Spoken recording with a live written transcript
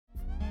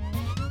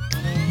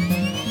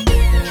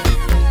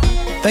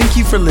Thank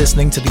you for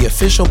listening to the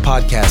official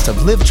podcast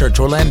of Live Church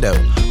Orlando,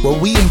 where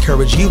we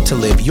encourage you to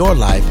live your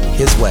life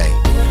His way.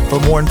 For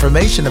more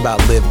information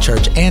about Live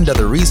Church and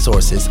other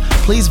resources,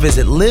 please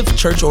visit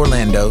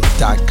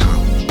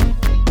livechurchorlando.com.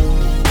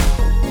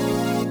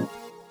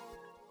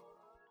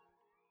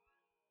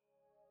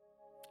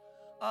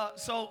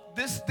 So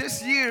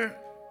this year,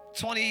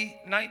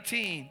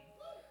 2019,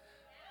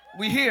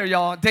 we here,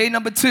 y'all. Day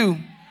number 2.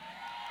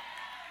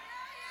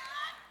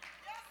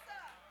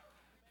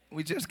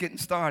 We just getting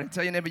started.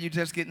 Tell your neighbor, you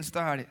just getting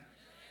started.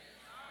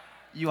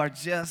 You are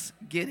just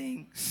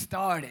getting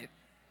started.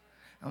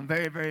 I'm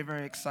very, very,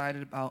 very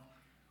excited about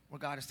where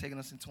God has taken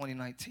us in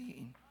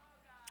 2019.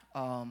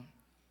 Our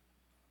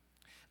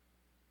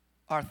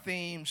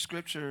theme,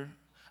 scripture,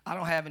 I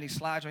don't have any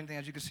slides or anything.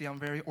 As you can see, I'm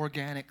very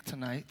organic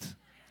tonight.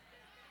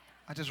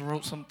 I just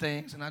wrote some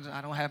things, and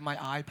I don't have my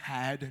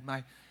iPad and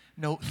my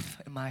notes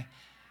and my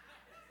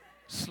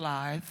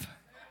slides.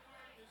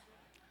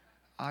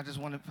 I just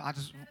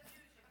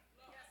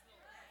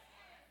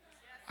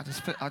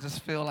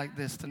feel like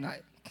this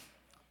tonight.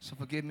 So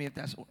forgive me if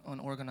that's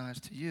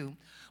unorganized to you.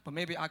 But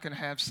maybe I can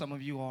have some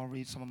of you all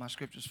read some of my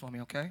scriptures for me,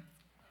 okay?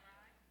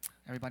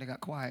 Everybody got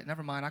quiet.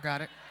 Never mind, I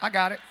got it.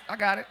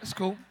 It's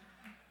cool.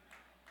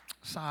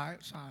 Sorry.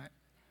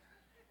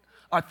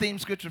 Our theme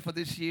scripture for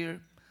this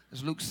year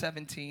is Luke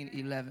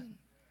 17:11.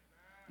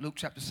 Luke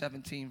chapter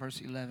 17,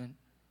 verse 11.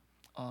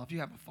 If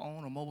you have a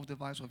phone or mobile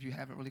device, or if you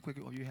have it really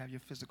quickly, or you have your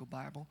physical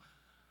Bible,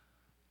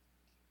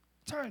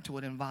 turn to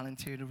it and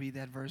volunteer to read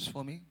that verse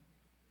for me,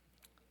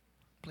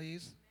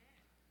 please.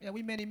 Yeah,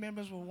 we many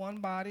members with one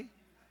body.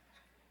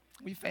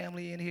 We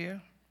family in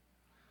here.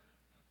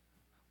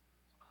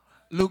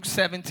 Luke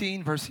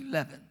 17, verse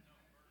 11.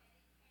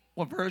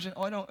 What version?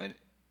 Oh, it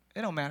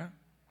don't matter.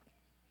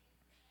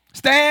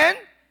 Stand.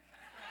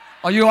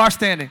 Oh, you are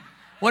standing.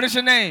 What is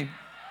your name?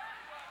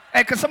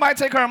 Hey, can somebody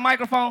take her a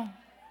microphone?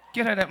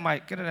 Get her that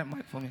mic. Get her that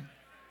mic for me.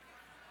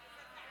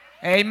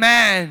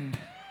 Amen.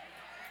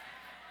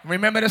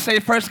 Remember to say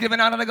first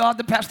giving honor to God,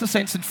 the pastor,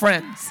 saints, and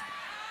friends.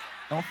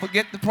 Don't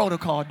forget the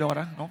protocol,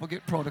 daughter. Don't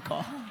forget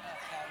protocol.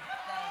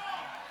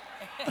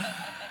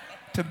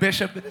 To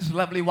Bishop and his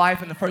lovely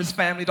wife and the first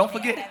family. Don't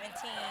forget. 17,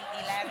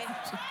 11.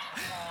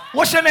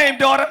 What's your name,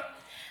 daughter?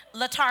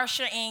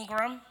 LaTarsha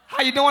Ingram.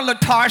 How you doing,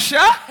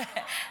 LaTarsha?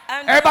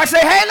 Everybody say,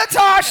 hey,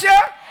 LaTarsha.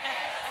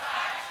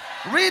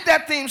 Read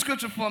that theme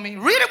scripture for me.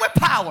 Read it with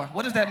power.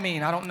 What does that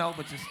mean? I don't know,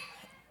 but just...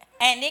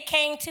 And it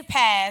came to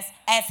pass,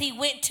 as he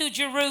went to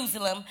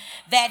Jerusalem,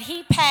 that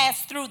he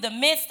passed through the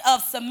midst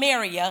of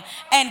Samaria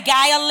and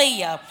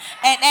Galilee.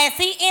 And as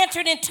he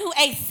entered into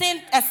a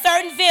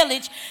certain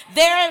village,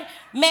 there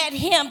met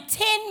him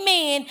 10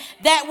 men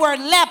that were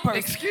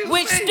lepers,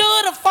 which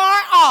stood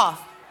afar off.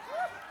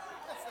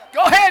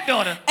 Go ahead,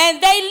 daughter.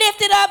 And they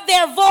lifted up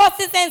their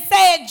voices and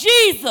said,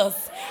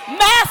 Jesus,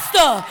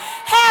 Master,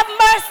 have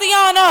mercy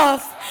on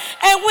us.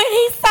 And when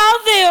he saw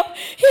them,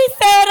 he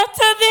said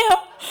unto them,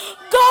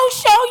 go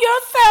show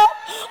yourself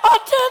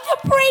unto the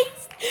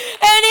priest.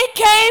 And it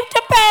came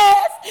to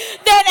pass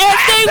that as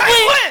they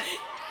went,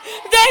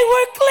 they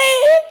were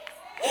cleansed.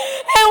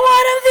 And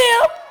one of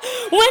them,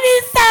 when he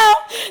saw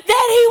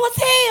that he was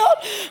healed,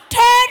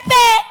 turned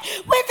back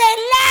with a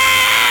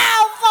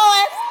loud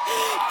voice,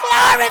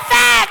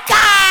 glorified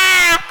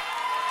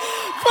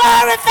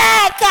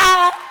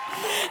God,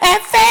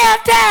 and fell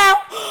down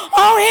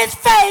on his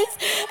face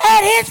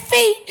at his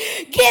feet,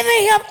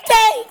 giving him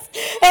thanks.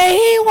 And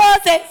he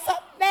was a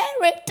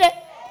Samaritan.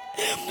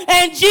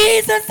 And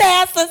Jesus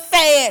answered,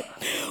 said,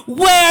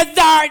 where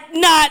there are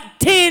not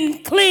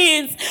 10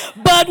 cleansed,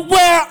 but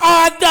where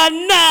are the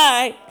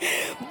 9?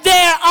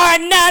 There are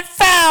not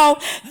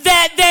found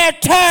that they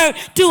turn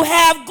to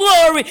have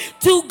glory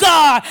to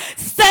God,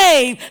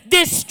 save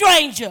this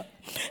stranger.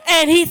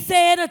 And he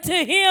said unto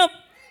him,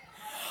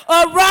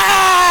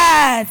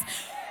 arise,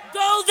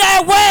 go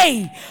that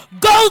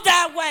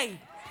way.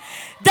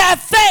 Thy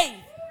faith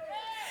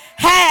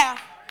hath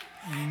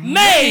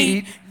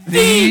made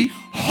thee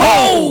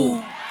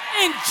whole.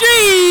 In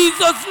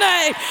Jesus'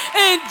 name.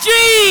 In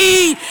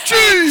Jesus'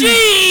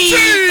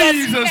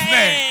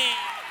 name.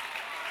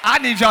 I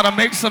need y'all to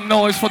make some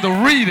noise for the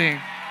reading.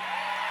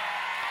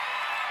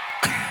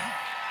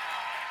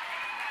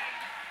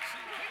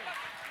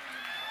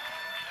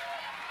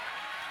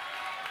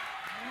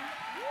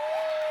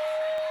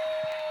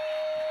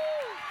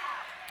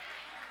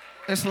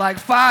 It's like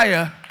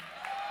fire.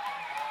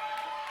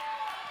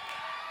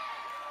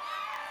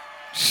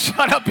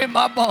 Shut up in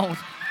my bones.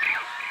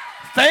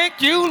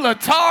 Thank you,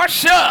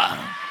 LaTarsha.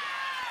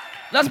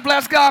 Let's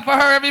bless God for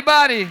her,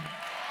 everybody.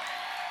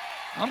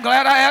 I'm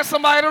glad I asked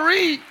somebody to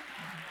read.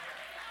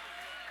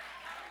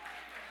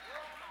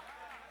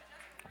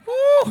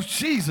 Woo,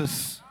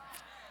 Jesus.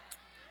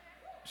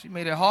 She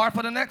made it hard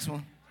for the next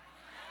one.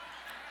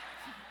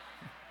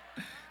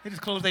 They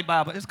just closed their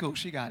Bible. It's cool.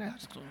 She got it.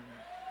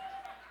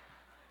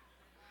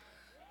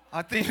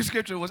 Our theme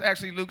scripture was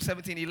actually Luke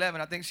 17:11.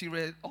 I think she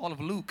read all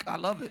of Luke. I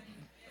love it.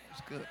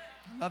 It's good.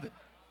 I love it.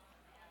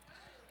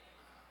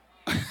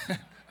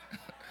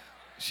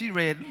 She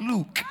read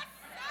Luke.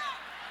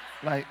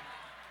 Like,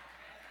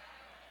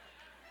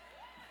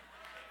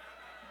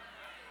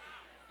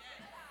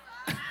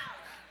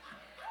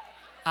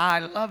 I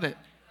love it.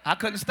 I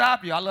couldn't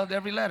stop you. I loved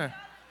every letter.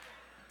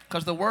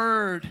 Because the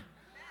Word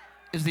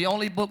is the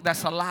only book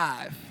that's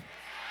alive.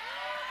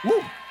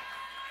 Woo.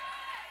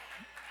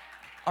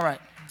 All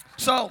right.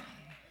 So,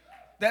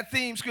 that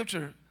theme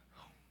scripture,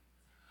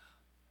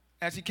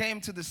 as he came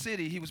to the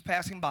city, he was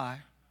passing by.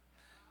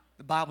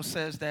 The Bible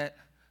says that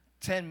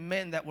 10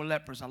 men that were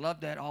lepers. I love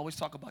that. I always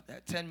talk about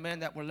that. 10 men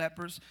that were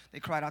lepers, they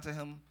cried out to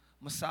him,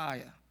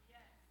 Messiah,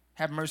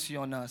 have mercy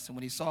on us. And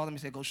when he saw them, he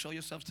said, go show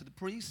yourselves to the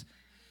priest.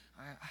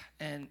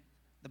 And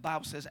the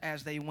Bible says,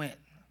 as they went,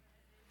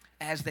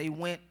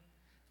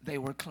 they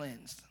were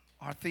cleansed.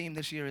 Our theme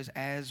this year is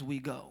as we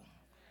go.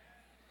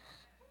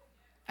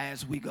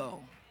 As we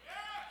go.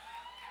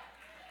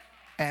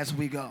 As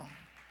we go.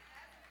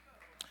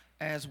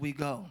 As we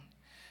go.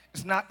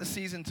 It's not the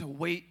season to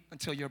wait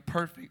until you're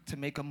perfect to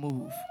make a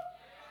move.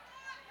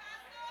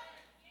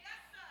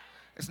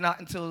 It's not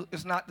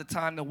the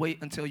time to wait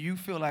until you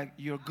feel like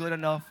you're good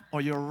enough or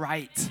you're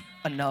right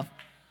enough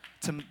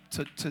to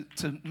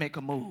make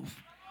a move.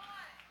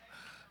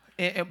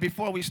 And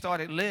before we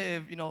started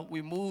Live,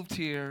 we moved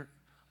here,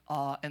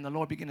 and the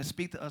Lord began to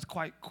speak to us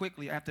quite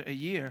quickly after a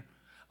year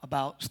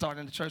about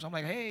starting the church. I'm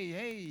like,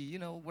 hey,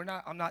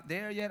 I'm not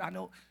there yet. I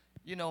know,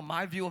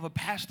 my view of a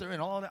pastor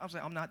and all that. I was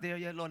like, I'm not there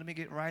yet, Lord, let me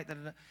get right.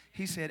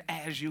 He said,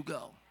 as you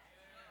go.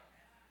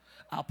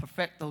 I'll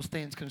perfect those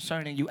things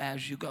concerning you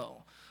as you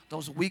go.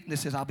 Those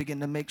weaknesses I'll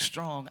begin to make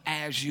strong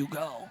as you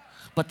go.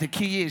 But the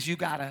key is you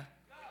gotta.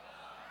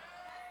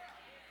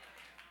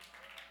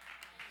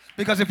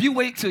 Because if you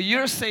wait till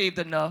you're saved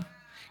enough,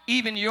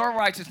 even your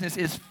righteousness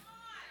is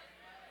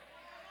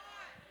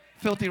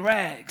filthy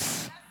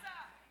rags.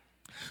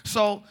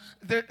 So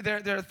there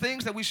are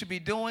things that we should be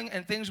doing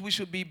and things we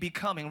should be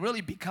becoming,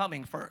 really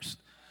becoming first.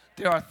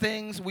 There are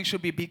things we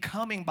should be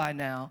becoming by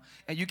now,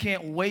 and you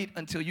can't wait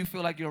until you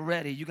feel like you're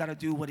ready. You got to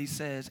do what he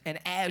says. And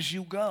as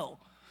you go,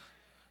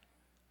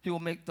 he'll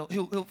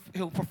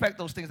perfect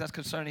those things that's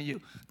concerning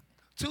you.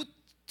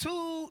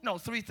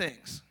 Three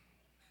things.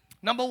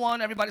 Number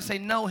one, everybody say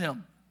know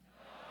him.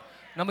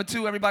 Number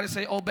two, everybody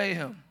say obey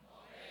him.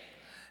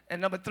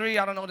 And number three,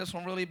 I don't know this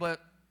one really, but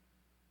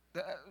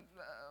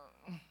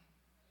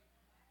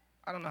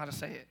I don't know how to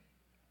say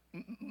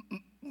it.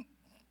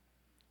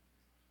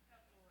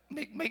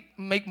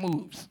 Make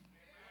moves.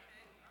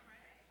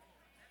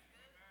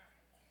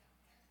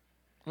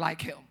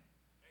 Like him.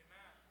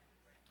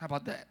 How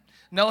about that?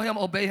 Know him,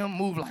 obey him,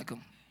 move like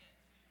him.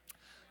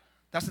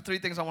 That's the three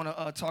things I want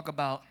to talk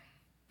about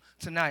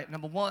tonight.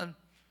 Number one,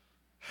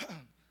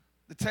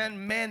 the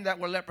 10 men that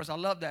were lepers. I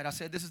love that. I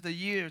said this is the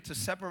year to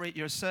separate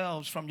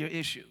yourselves from your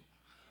issue,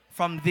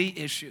 from the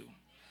issue.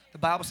 The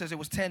Bible says it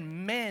was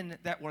 10 men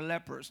that were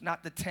lepers,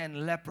 not the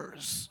 10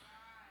 lepers.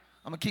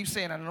 I'm going to keep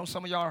saying that. I know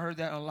some of y'all heard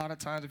that a lot of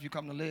times if you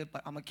come to Live,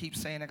 but I'm going to keep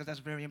saying that because that's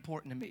very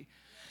important to me.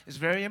 It's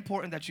very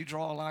important that you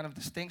draw a line of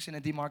distinction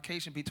and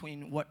demarcation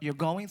between what you're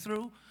going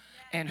through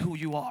and who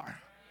you are.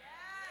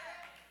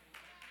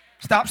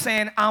 Stop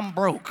saying, I'm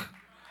broke.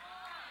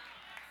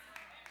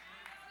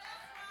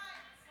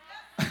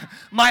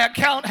 My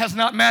account has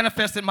not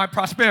manifested my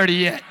prosperity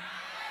yet.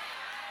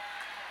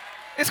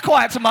 It's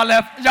quiet to my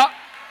left. Y'all.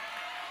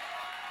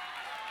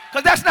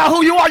 Because that's not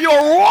who you are. You're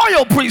a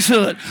royal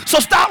priesthood. So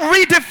stop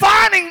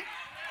redefining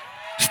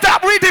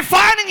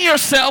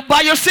yourself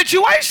by your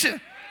situation.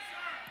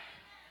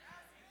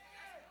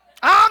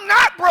 I'm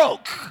not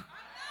broke.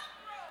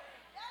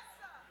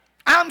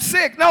 I'm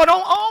sick. No,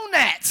 don't own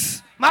that.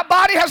 My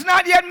body has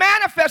not yet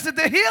manifested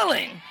the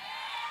healing.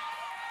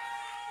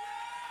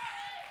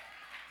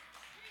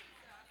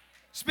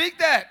 Speak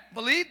that.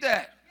 Believe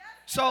that.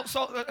 So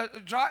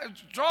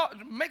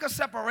make a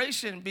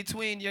separation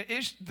between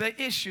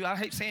the issue. I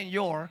hate saying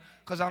your,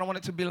 because I don't want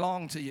it to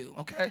belong to you,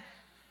 okay?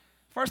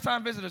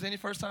 First-time visitors. Any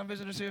first-time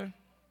visitors here?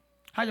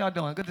 How y'all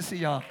doing? Good to see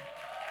y'all.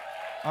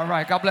 All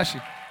right. God bless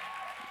you.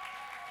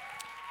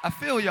 I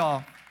feel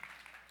y'all.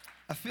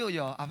 I feel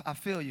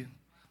you.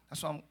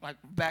 That's why I'm like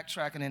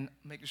backtracking and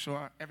making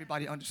sure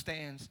everybody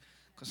understands,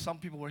 because some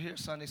people were here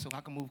Sunday, so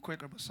I can move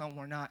quicker, but some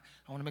were not.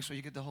 I want to make sure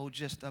you get the whole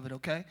gist of it,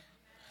 okay?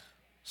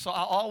 So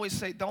I always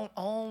say, don't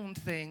own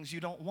things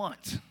you don't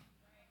want.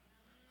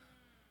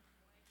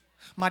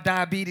 My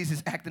diabetes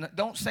is acting up.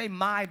 Don't say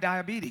my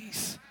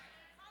diabetes.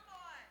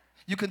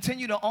 You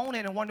continue to own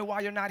it and wonder why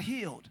you're not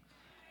healed.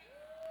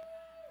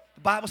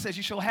 The Bible says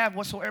you shall have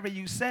whatsoever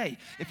you say.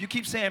 If you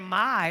keep saying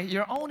my,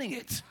 you're owning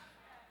it.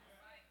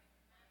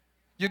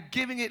 You're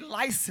giving it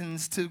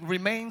license to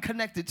remain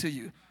connected to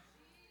you.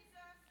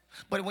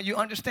 But when you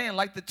understand,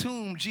 like the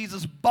tomb,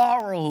 Jesus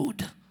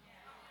borrowed.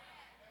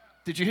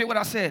 Did you hear what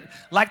I said?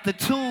 Like the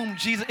tomb,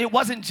 it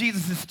wasn't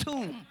Jesus'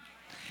 tomb.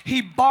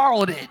 He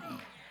borrowed it.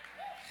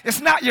 It's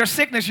not your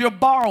sickness, you're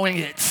borrowing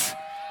it.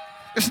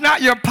 It's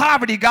not your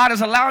poverty. God is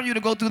allowing you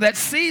to go through that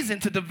season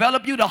to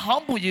develop you, to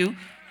humble you.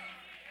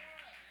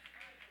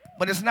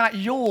 But it's not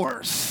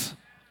yours.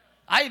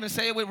 I even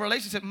say it with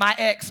relationship. My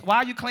ex, why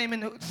are you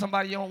claiming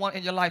somebody you don't want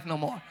in your life no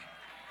more?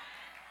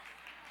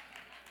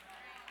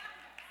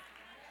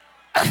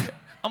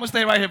 I'm going to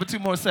stay right here for 2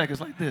 more seconds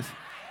like this.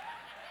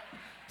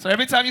 So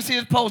every time you see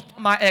his post,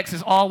 my ex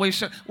is always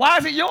showing. Why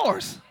is it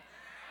yours?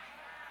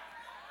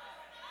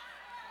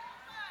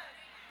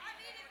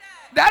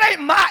 That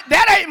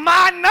ain't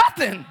my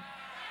nothing.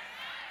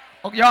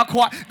 Okay, y'all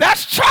quiet.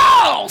 That's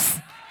Charles.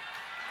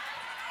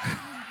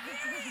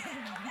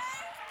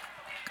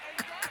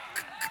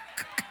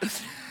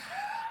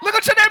 Look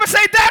at your neighbor and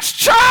say, that's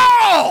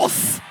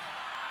Charles.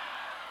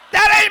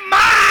 That ain't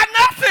my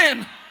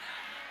nothing.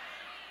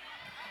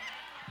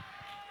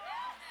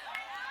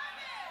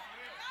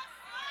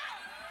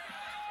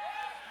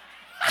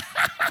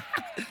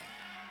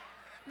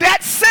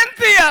 That's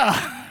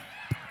Cynthia.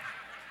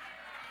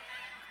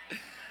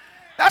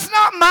 That's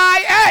not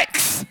my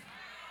ex.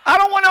 I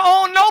don't want to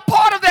own no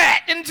part of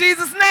that in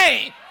Jesus'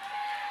 name.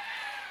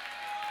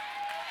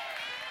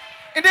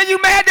 And then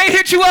you mad they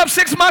hit you up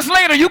 6 months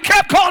later. You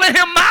kept calling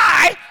him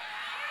my.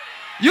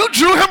 You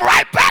drew him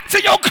right back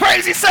to your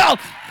crazy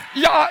self.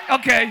 Y'all,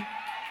 okay.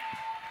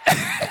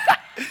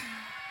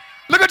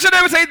 Look at your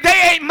neighbor and say,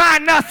 they ain't my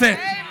nothing.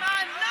 They ain't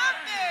my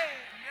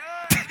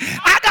nothing.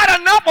 I got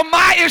enough of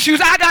my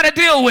issues I got to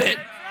deal with.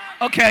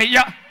 Okay,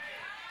 yeah.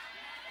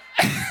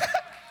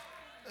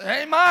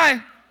 Ain't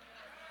mine.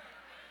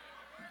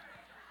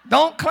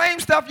 Don't claim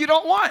stuff you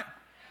don't want.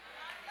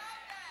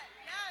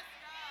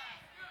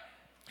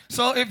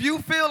 So if you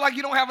feel like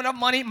you don't have enough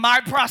money, my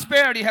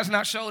prosperity has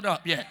not showed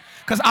up yet.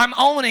 Because I'm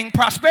owning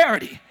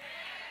prosperity.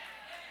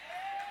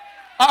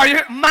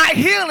 My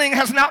healing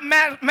has not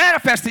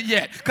manifested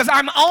yet. Because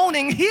I'm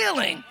owning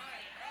healing.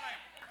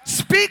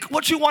 Speak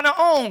what you want to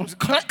own.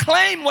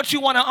 Claim what you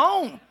want to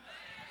own.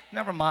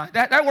 Never mind.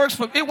 That works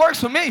it works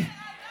for me.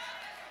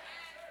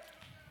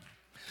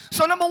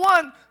 So number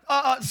one,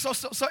 so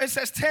it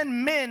says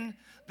 10 men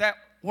that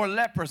were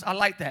lepers. I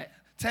like that.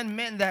 10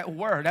 men that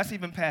were. That's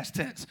even past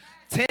tense.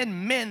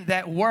 10 men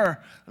that were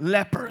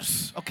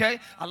lepers. Okay?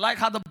 I like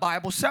how the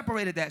Bible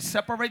separated that.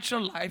 Separate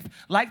your life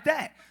like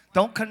that.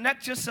 Don't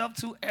connect yourself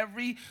to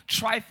every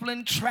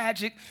trifling,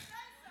 tragic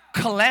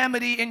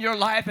calamity in your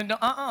life. And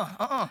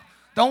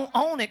don't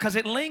own it, because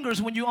it lingers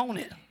when you own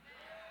it.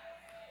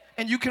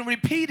 And you can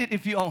repeat it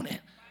if you own it.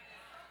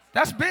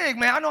 That's big,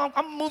 man. I know I'm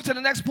going to move to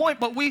the next point,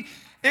 but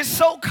it's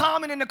so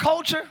common in the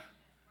culture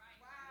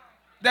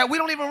that we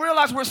don't even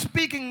realize we're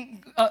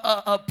speaking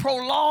a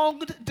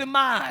prolonged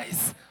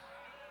demise.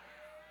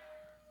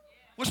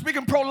 We're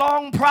speaking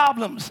prolonged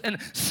problems. And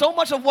so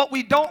much of what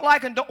we don't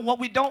like and what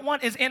we don't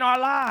want is in our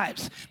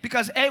lives.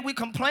 Because, A, we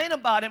complain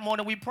about it more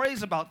than we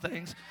praise about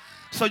things.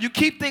 So you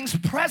keep things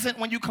present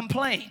when you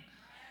complain.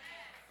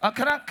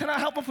 Can I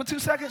help them for 2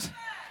 seconds?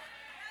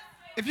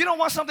 If you don't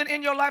want something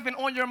in your life and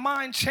on your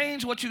mind,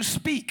 change what you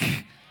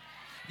speak.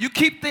 You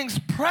keep things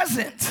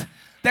present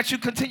that you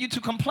continue to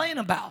complain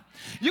about.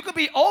 You could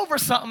be over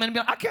something and be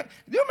like, I can't.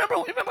 You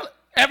remember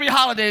every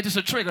holiday is just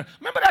a trigger.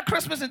 Remember that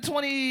Christmas in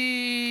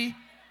 20...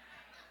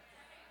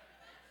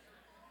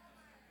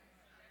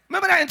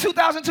 Remember that in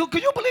 2002?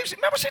 Can you believe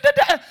remember she did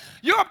that?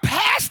 You're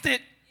past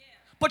it,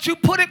 but you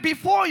put it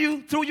before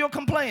you through your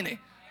complaining.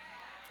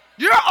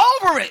 You're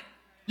over it.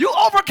 You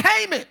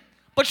overcame it.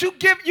 But you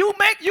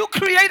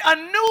create a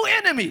new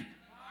enemy.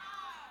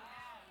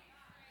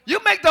 You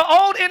make the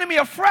old enemy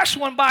a fresh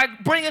one by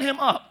bringing him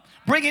up,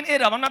 bringing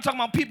it up. I'm not talking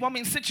about people, I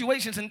mean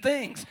situations and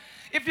things.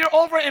 If you're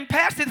over and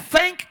past it,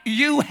 thank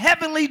you,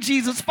 Heavenly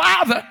Jesus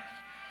Father.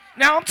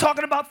 Now I'm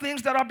talking about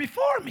things that are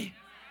before me.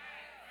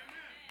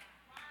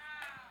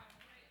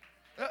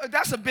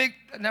 That's a big,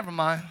 never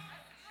mind.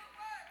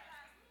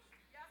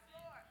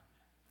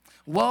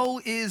 Woe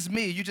is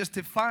me. You just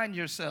define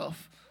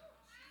yourself.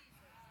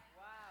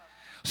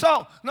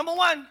 So, number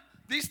one,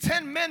 these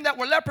 10 men that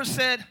were lepers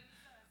said,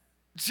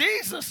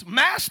 Jesus,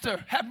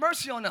 Master, have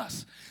mercy on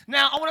us.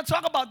 Now, I want to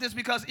talk about this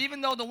because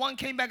even though the one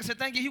came back and said,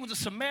 thank you, he was a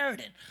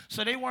Samaritan.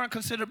 So they weren't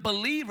considered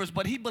believers,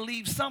 but he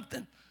believed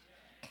something.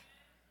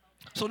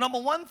 So number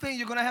one thing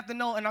you're going to have to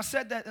know, and I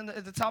said that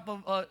at the top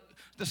of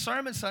the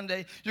sermon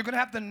Sunday, you're going to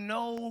have to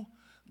know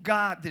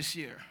God this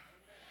year.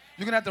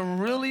 You're going to have to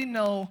really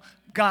know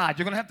God.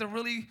 You're going to have to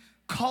really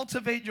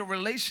cultivate your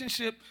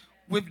relationship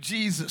with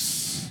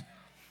Jesus.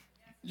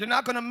 You're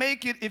not going to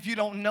make it if you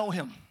don't know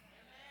him.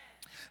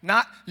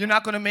 You're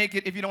not going to make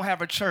it if you don't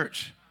have a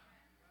church.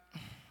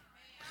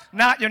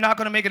 You're not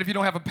going to make it if you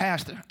don't have a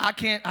pastor.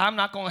 I'm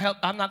not going to help.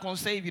 I'm not going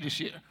to save you this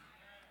year.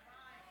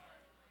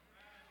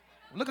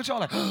 Look at y'all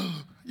like,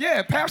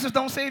 yeah, pastors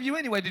don't save you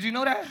anyway. Did you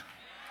know that?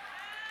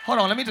 Hold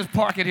on, let me just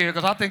park it here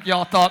because I think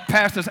y'all thought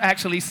pastors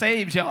actually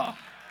saved y'all.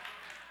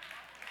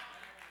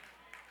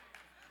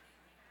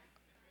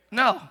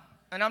 No,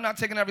 and I'm not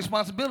taking that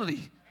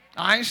responsibility.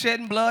 I ain't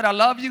shedding blood. I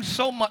love you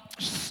so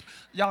much.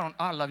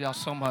 I love y'all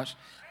so much.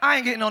 I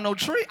ain't getting on no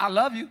tree. I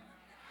love you.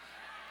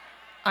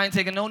 I ain't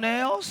taking no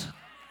nails.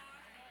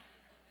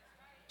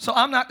 So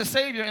I'm not the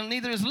Savior, and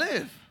neither is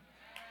Liv.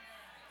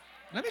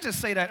 Let me just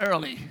say that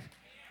early.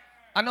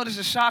 I know this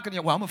is shocking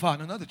you. Well, I'm going to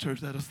find another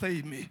church that'll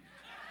save me.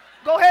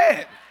 Go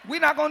ahead. We're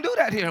not going to do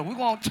that here. We're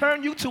going to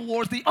turn you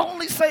towards the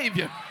only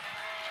Savior.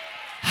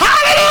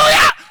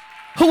 Hallelujah!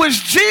 Who is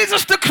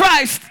Jesus the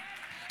Christ,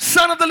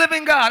 Son of the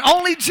living God.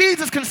 Only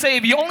Jesus can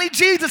save you. Only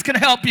Jesus can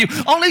help you.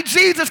 Only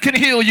Jesus can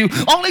heal you.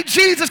 Only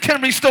Jesus can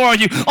restore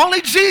you.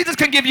 Only Jesus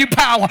can give you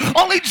power.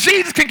 Only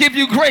Jesus can give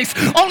you grace.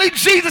 Only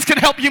Jesus can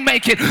help you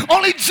make it.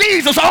 Only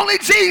Jesus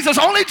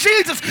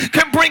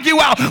can bring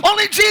you out.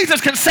 Only Jesus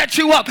can set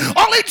you up.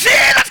 Only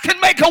Jesus can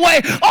make a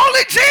way.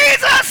 Only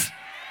Jesus.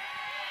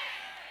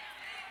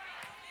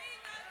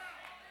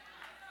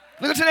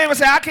 Look at your neighbor and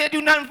say, I can't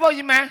do nothing for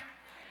you, man.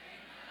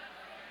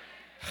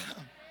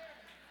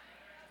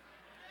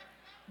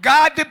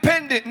 God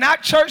dependent,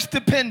 not church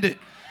dependent.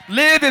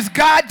 Live is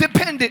God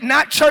dependent,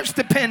 not church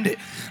dependent,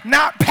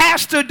 not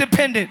pastor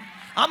dependent.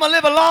 I'm gonna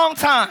live a long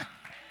time.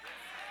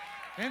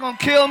 Ain't gonna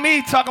kill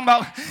me talking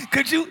about,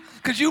 could you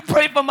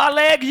pray for my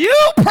leg? You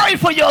pray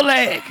for your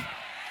leg.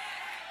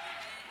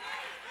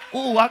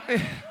 Ooh,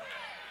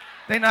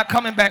 they not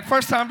coming back.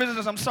 First time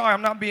visitors, I'm sorry,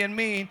 I'm not being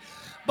mean.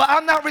 But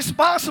I'm not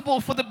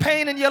responsible for the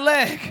pain in your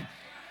leg.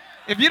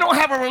 If you don't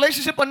have a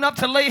relationship enough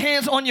to lay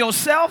hands on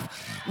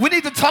yourself, we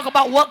need to talk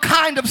about what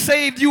kind of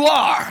saved you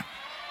are.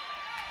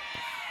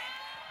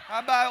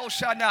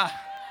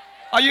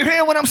 Are you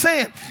hearing what I'm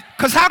saying?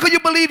 Because how can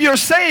you believe you're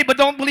saved but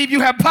don't believe you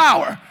have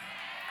power?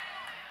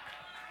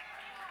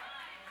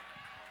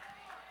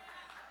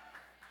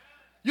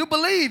 You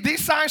believe.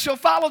 These signs shall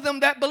follow them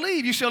that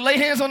believe. You shall lay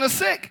hands on the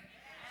sick.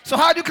 So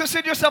how do you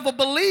consider yourself a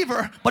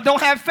believer but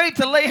don't have faith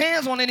to lay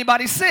hands on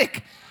anybody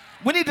sick?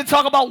 We need to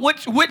talk about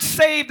which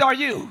saved are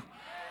you?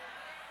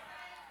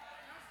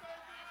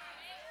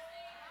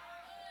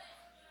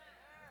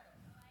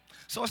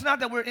 So it's not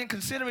that we're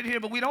inconsiderate here,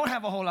 but we don't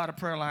have a whole lot of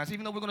prayer lines,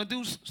 even though we're going to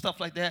do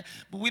stuff like that.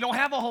 But we don't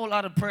have a whole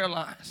lot of prayer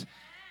lines.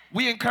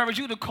 We encourage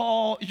you to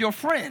call your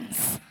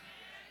friends.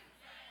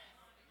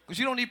 Because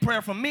you don't need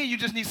prayer from me. You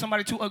just need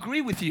somebody to agree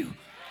with you.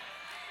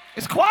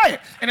 It's quiet.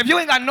 And if you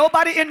ain't got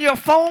nobody in your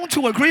phone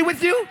to agree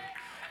with you,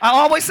 I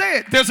always say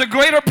it, there's a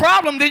greater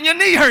problem than your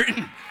knee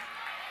hurting.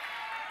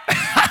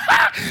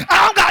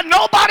 I don't got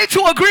nobody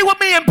to agree with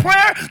me in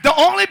prayer. The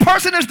only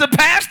person is the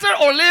pastor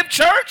or Live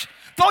Church.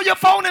 Throw your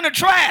phone in the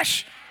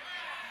trash.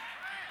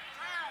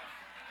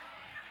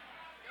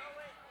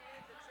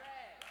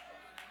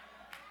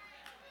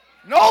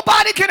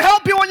 Nobody can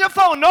help you on your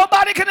phone.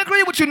 Nobody can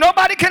agree with you.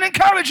 Nobody can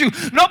encourage you.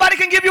 Nobody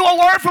can give you a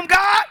word from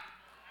God.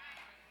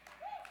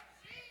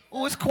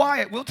 Oh, it's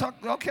quiet. We'll talk.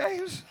 Okay.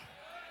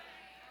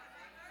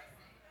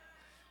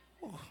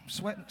 Oh,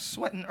 I'm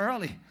sweating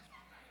early.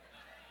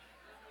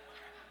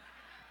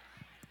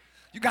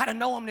 You got to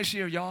know him this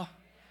year, y'all.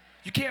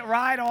 You can't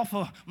ride off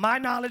of my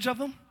knowledge of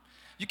him.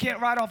 You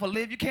can't ride off of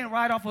Liv. You can't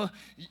ride off of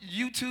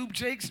YouTube,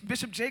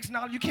 Bishop Jake's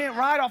knowledge. You can't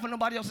ride off of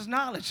nobody else's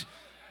knowledge.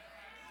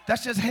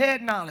 That's just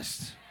head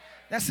knowledge.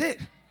 That's it.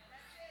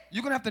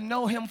 You're going to have to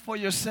know him for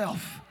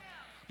yourself.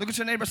 Look at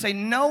your neighbor and say,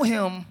 know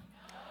him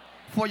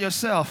for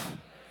yourself.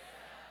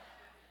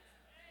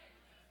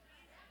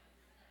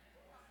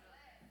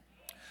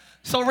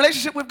 So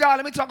relationship with God,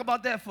 let me talk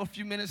about that for a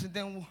few minutes and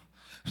then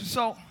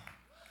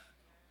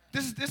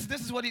this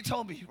is what he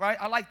told me, right?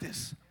 I like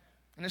this.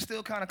 And it's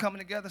still kind of coming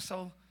together,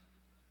 so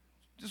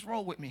just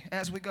roll with me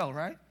as we go,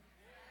 right?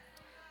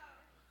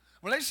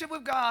 Relationship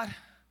with God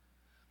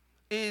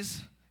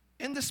is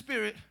in the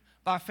Spirit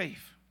by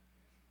faith.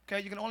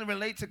 Okay, you can only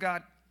relate to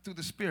God through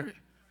the Spirit,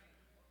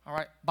 all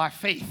right, by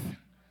faith,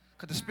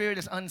 because the Spirit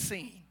is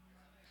unseen.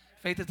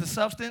 Faith is the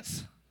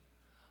substance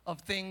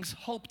of things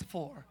hoped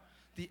for,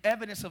 the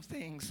evidence of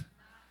things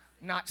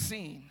not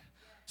seen.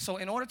 So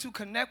in order to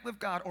connect with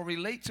God or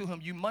relate to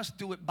him, you must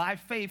do it by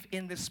faith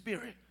in the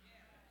Spirit.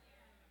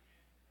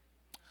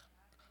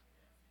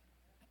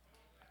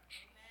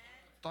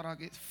 Thought I'd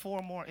get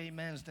 4 more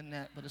amens than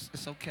that, but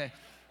it's okay.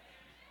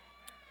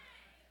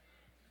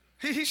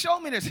 He showed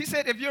me this. He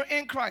said, if you're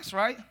in Christ,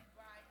 right?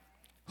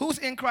 Who's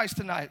in Christ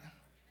tonight?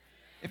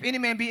 If any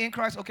man be in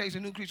Christ, okay, he's a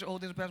new creature.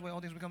 Old things pass away,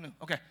 all things become new.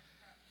 Okay.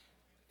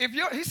 If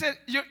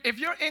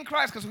you're in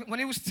Christ, because when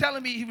he was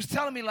telling me, you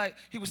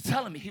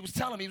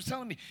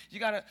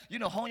gotta,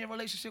 hone your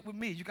relationship with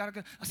me. You gotta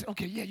go. I said,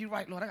 okay, yeah, you're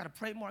right, Lord. I gotta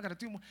pray more. I gotta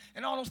do more,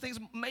 and all those things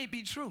may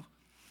be true.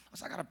 I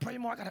said, I gotta pray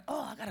more. I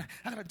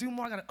gotta do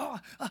more. I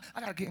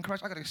gotta get in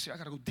Christ. I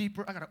gotta go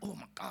deeper. Oh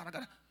my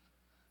God,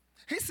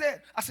 He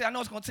said, I know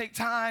it's gonna take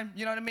time.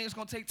 You know what I mean? It's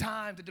gonna take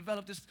time to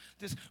develop this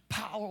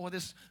power or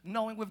this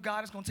knowing with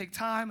God. It's gonna take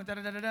time and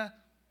da-da-da-da-da.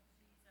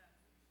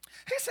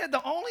 He said,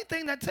 the only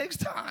thing that takes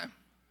time.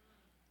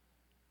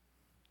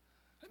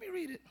 Let me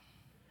read it.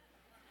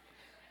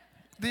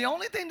 The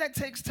only thing that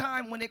takes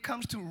time when it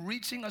comes to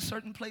reaching a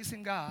certain place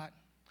in God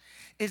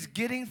is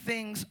getting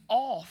things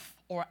off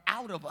or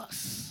out of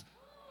us.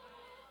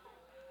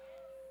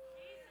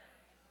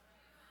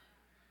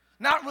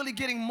 Not really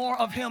getting more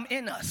of him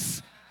in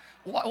us.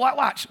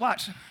 Watch.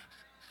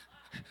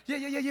 Yeah.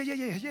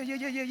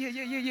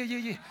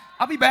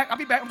 I'll be back.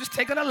 I'm just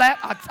taking a lap.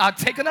 I'm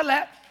taking a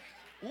lap.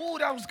 Ooh,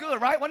 that was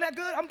good, right? Wasn't that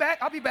good? I'm back.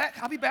 I'll be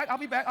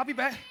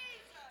back.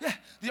 Yeah.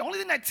 The only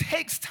thing that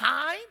takes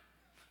time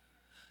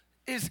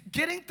is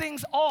getting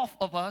things off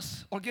of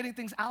us or getting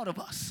things out of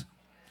us.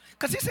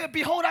 Because he said,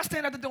 behold, I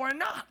stand at the door and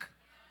knock.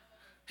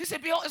 He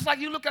said, behold, it's like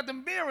you look at the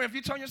mirror. If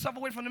you turn yourself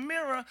away from the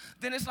mirror,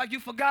 then it's like you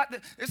forgot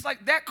that. It's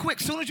like that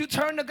quick. As soon as you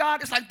turn to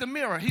God, it's like the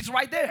mirror. He's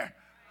right there.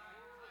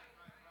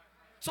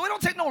 So it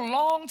don't take no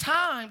long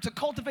time to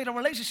cultivate a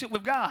relationship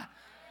with God.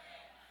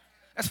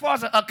 As far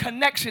as a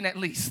connection, at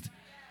least.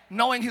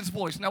 Knowing his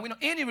voice. Now, we know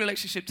any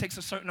relationship takes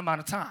a certain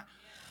amount of time.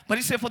 But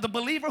he said for the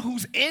believer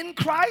who's in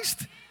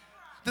Christ,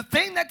 the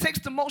thing that takes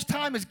the most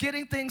time is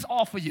getting things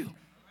off of you.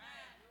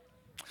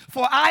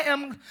 For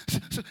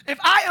if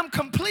I am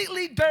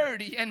completely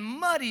dirty and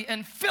muddy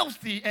and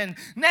filthy and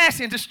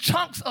nasty and just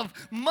chunks of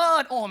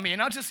mud on me,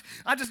 and I just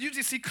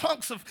usually see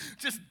chunks of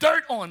just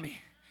dirt on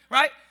me,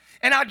 right?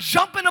 And I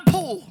jump in the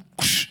pool.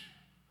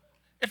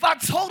 If I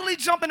totally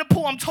jump in the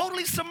pool, I'm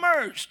totally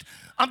submerged.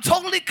 I'm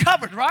totally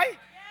covered, right?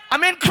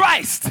 I'm in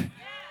Christ.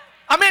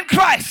 I'm in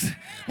Christ.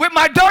 With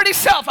my dirty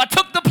self, I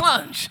took the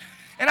plunge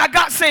and I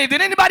got saved.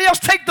 Did anybody else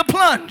take the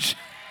plunge?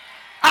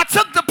 I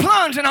took the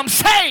plunge and I'm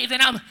saved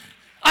and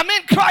I'm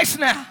in Christ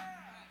now.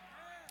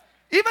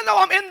 Even though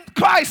I'm in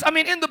Christ,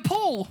 in the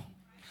pool,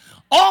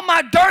 all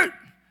my dirt.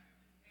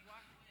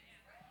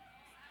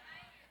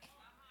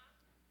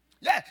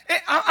 Yeah,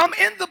 I'm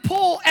in the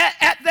pool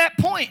at that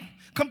point,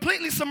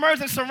 completely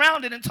submerged and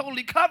surrounded and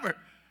totally covered.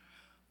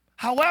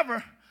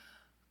 However,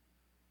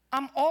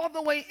 I'm all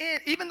the way in.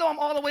 Even though I'm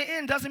all the way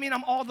in, doesn't mean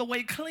I'm all the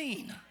way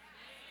clean.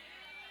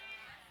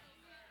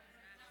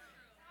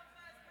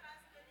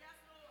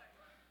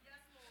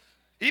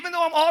 Even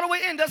though I'm all the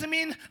way in, doesn't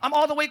mean I'm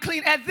all the way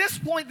clean. At this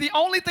point, the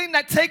only thing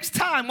that takes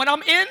time, when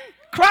I'm in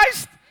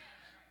Christ,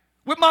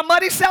 with my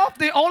muddy self,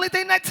 the only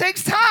thing that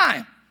takes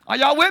time, are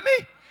y'all with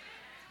me?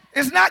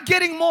 Is not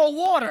getting more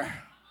water.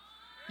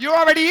 You're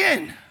already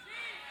in.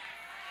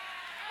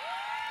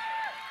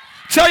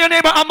 Tell your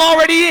neighbor, I'm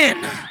already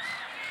in.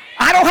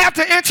 I don't have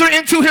to enter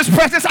into his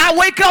presence. I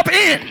wake up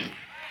in.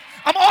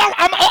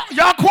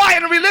 Y'all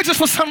quiet and religious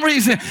for some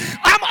reason.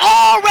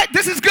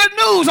 This is good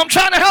news. I'm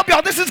trying to help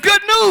y'all. This is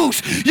good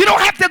news. You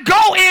don't have to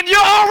go in. You're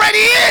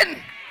already in.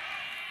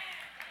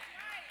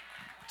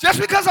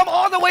 Just because I'm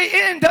all the way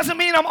in doesn't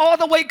mean I'm all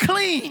the way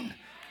clean.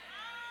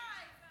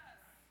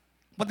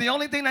 But the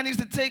only thing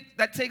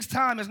that takes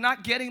time is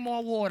not getting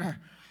more water,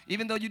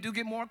 even though you do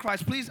get more in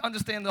Christ. Please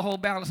understand the whole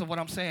balance of what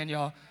I'm saying,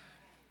 y'all.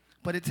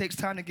 But it takes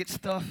time to get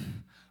stuff,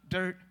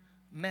 dirt,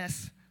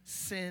 mess,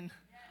 sin,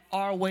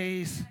 our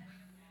ways.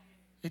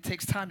 It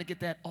takes time to get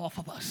that off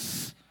of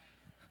us.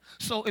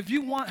 So if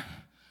you want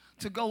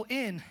to go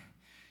in,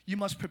 you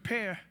must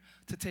prepare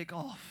to take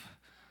off.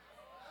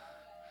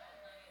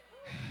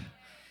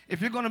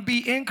 If you're going to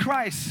be in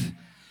Christ,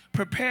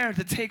 prepare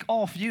to take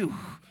off you.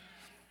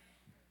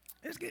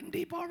 It's getting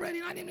deep already.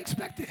 I didn't even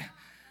expect it.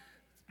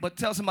 But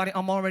tell somebody,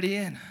 I'm already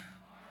in.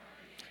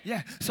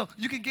 Yeah, so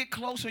you can get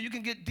closer, you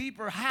can get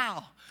deeper.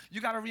 How?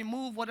 You got to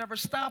remove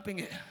whatever's stopping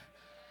it.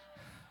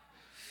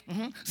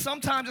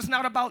 Sometimes it's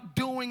not about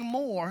doing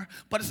more,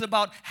 but it's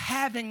about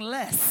having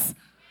less.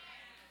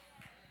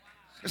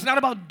 It's not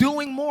about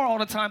doing more all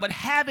the time, but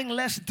having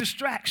less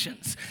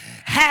distractions,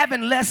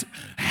 having less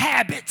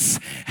habits,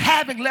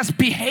 having less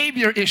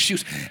behavior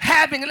issues.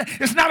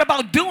 It's not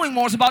about doing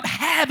more, it's about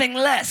having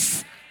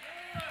less.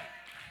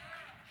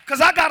 Because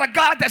I got a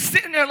God that's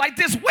sitting there like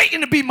this, waiting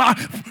to be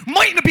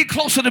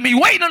closer to me,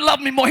 waiting to love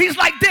me more. He's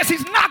like this.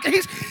 He's not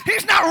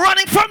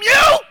running from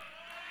you.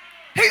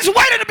 He's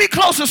waiting to be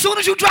closer. As soon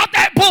as you drop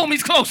that boom,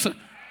 he's closer.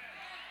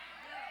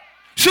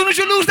 As soon as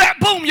you lose that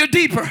boom, you're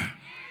deeper.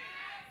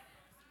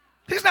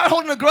 He's not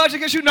holding a grudge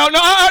against you. No,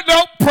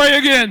 pray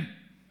again.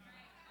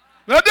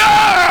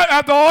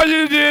 After all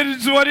you did in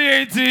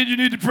 2018, you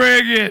need to pray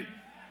again.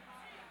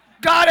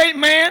 God ain't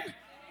man.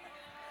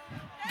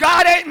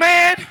 God ain't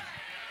man.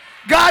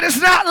 God is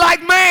not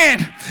like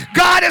man.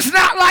 God is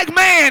not like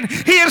man.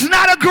 He is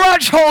not a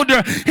grudge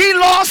holder. He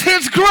lost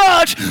his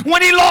grudge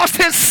when he lost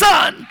his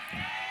son.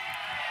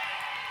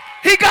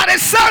 He got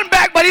his son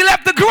back, but he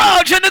left the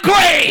grudge in the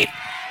grave.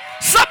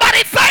 Somebody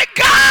thank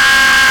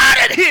God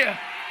in here.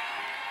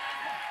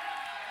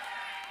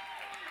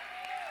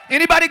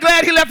 Anybody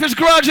glad he left his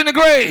grudge in the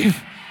grave?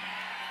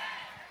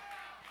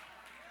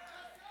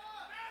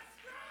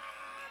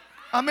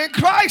 I'm in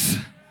Christ.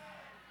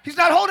 He's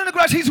not holding a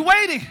grudge. He's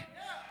waiting.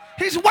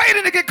 He's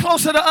waiting to get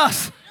closer to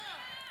us.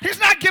 He's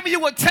not giving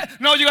you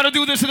no, you got to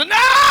do this.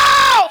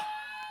 No!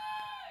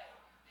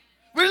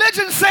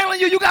 Religion's telling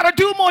you got to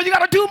do more, you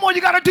got to do more,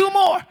 you got to do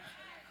more.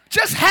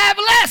 Just have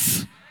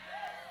less.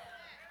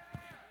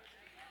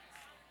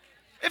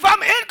 If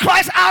I'm in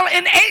Christ, I'll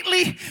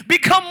innately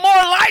become more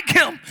like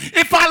him.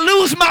 If I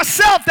lose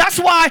myself, that's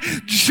why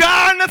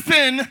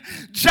Jonathan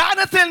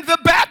the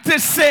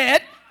Baptist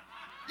said,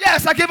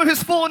 yes, I give him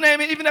his full name,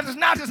 and even if it's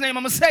not his name,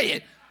 I'm going to say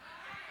it.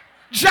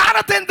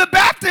 Jonathan the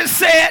Baptist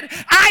said,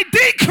 I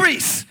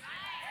decrease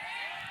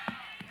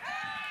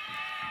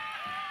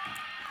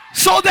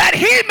so that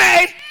he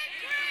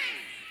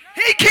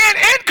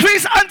can't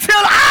increase until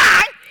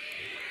I.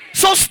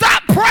 So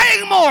stop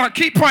praying more,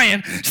 keep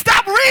praying.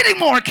 Stop reading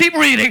more, keep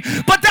reading.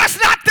 But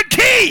that's not the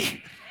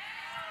key.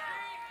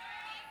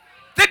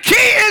 The key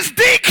is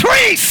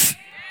decrease.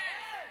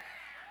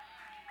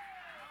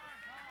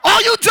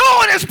 All you do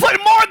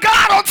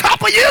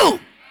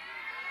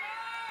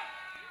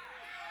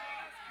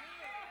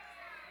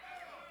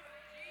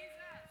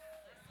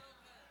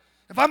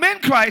If I'm in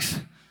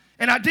Christ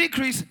and I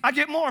decrease, I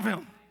get more of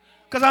him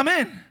because I'm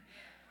in.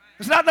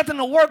 It's not nothing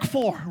to work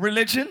for,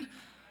 religion.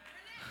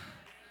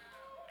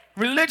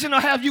 Religion will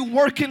have you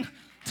working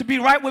to be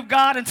right with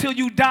God until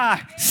you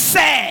die.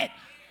 Sad,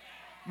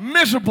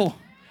 miserable,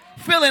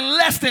 feeling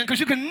less than because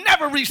you can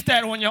never reach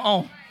that on your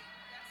own.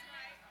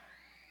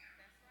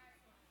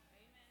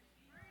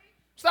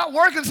 Stop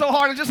working so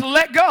hard and just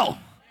let go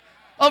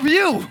of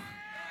you.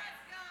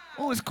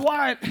 Oh, it's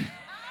quiet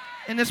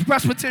in this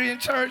Presbyterian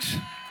church,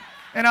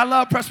 and I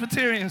love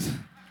Presbyterians.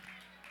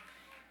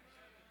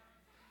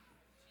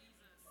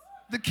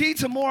 The key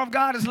to more of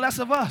God is less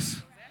of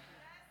us.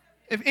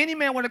 If any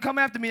man were to come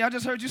after me, I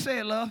just heard you say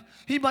it, love,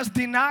 he must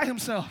deny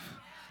himself.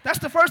 That's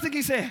the first thing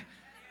he said.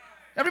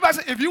 Everybody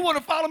said, if you want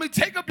to follow me,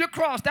 take up your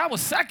cross. That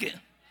was second.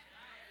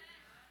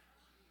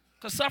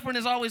 Because suffering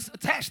is always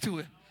attached to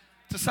it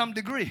to some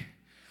degree.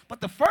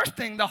 But the first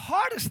thing, the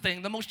hardest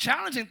thing, the most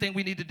challenging thing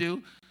we need to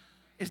do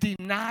is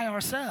deny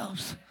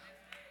ourselves.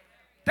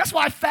 That's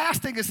why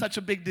fasting is such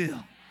a big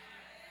deal.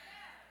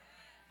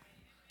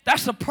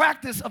 That's a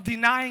practice of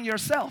denying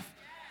yourself.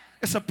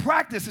 It's a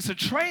practice, it's a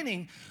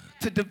training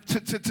to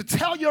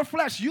tell your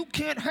flesh you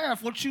can't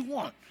have what you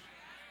want.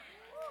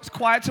 It's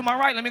quiet to my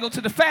right. Let me go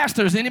to the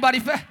fasters. Anybody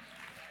fast?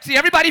 See,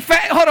 everybody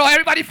fast. Hold on,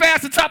 everybody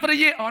fast at the top of the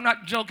year. Oh, I'm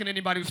not joking.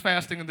 Anybody who's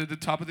fasting at the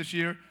top of this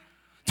year.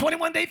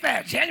 21-day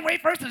fast, January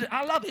 1st.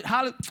 I love it.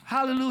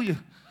 Hallelujah.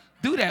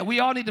 Do that. We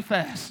all need to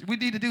fast. We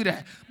need to do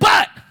that.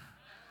 But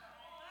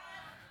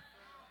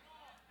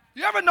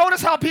you ever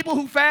notice how people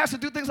who fast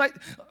and do things like,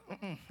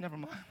 never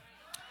mind.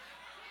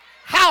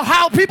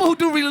 How people who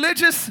do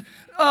religious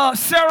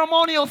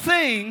ceremonial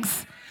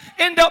things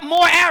end up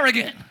more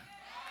arrogant.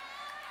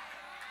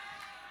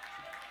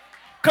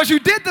 Because you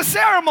did the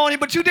ceremony,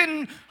 but you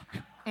didn't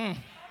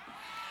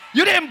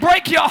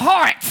break your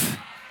heart.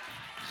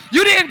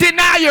 You didn't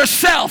deny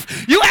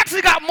yourself. You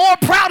actually got more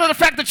proud of the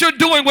fact that you're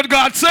doing what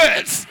God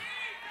says.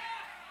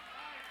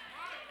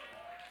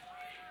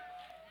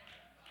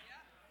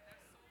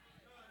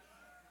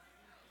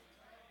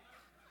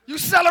 You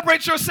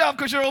celebrate yourself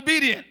because you're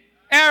obedient.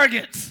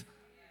 Arrogance.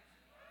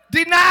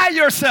 Deny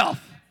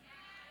yourself.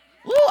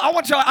 Ooh,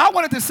 I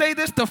wanted to say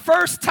this the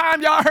first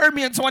time y'all heard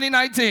me in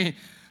 2019.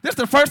 This is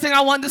the first thing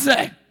I wanted to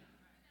say.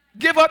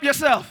 Give up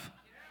yourself.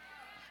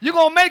 You're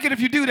going to make it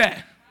if you do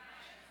that.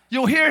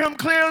 You'll hear him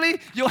clearly.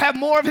 You'll have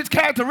more of his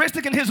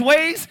characteristic and his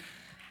ways.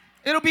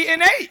 It'll be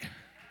innate.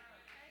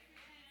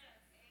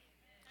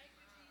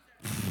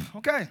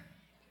 Okay.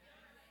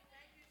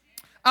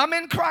 I'm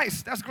in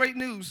Christ. That's great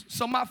news.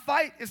 So my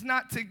fight is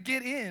not to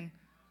get in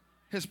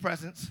his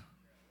presence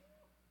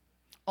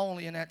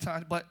only in that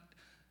time, but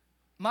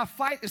my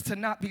fight is to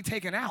not be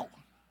taken out.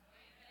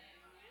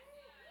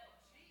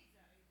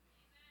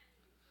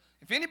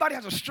 If anybody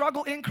has a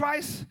struggle in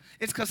Christ,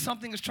 it's because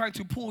something is trying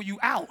to pull you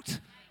out.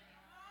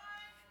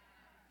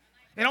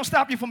 It don't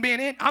stop you from being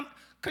in.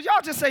 Could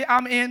y'all just say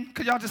I'm in?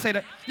 Could y'all just say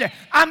that? Yeah,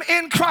 I'm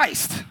in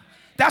Christ.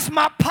 That's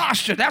my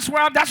posture. That's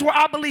where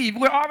I believe.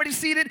 We're already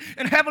seated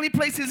in heavenly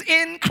places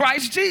in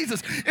Christ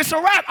Jesus. It's a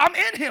wrap. I'm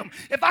in him.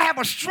 If I have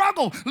a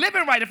struggle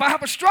living right, if I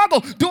have a struggle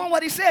doing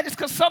what he said, it's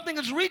because something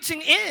is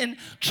reaching in,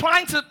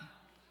 trying to.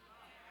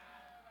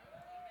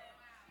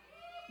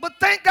 But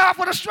thank God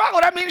for the struggle.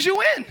 That means you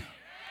win.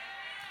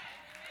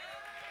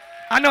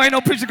 I know ain't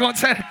no preacher going to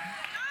say that.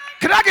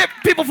 Can I get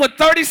people for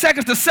 30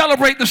 seconds to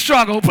celebrate the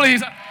struggle,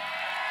 please?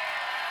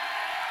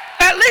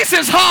 At least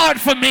it's hard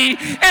for me.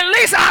 At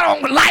least I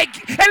don't like.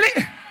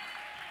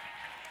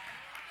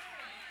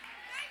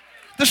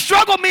 The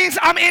struggle means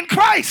I'm in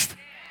Christ.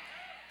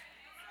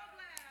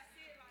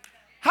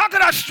 How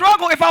could I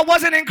struggle if I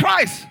wasn't in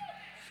Christ?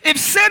 If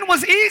sin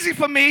was easy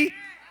for me,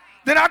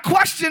 then I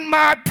question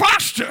my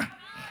posture.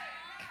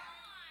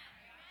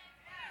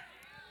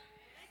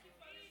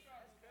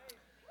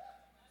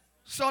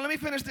 So let me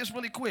finish this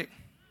really quick.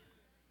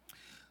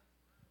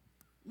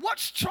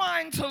 What's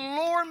trying to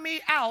lure me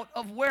out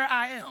of where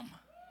I am?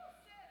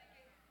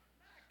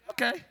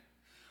 Okay.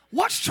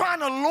 What's trying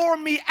to lure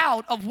me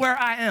out of where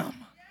I am?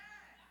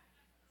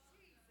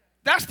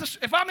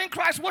 If I'm in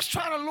Christ, what's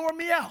trying to lure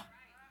me out?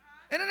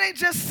 And it ain't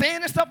just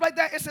sin and stuff like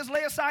that. It says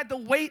lay aside the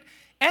weight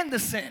and the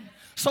sin.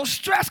 So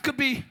stress could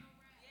be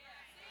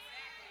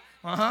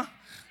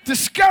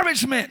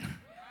discouragement,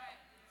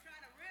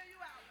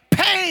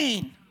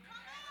 pain,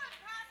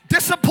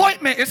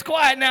 disappointment. It's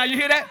quiet now. You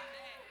hear that?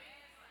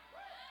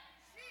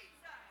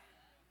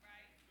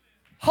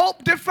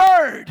 Hope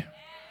deferred.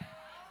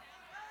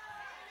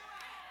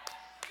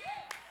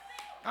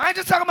 I ain't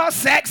just talking about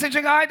sex and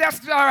drinking. All right,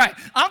 that's all right.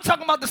 I'm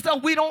talking about the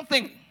stuff we don't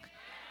think.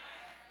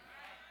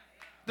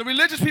 The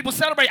religious people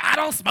celebrate. I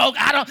don't smoke.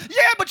 Yeah,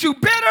 but you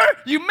bitter,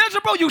 you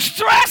miserable, you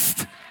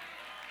stressed.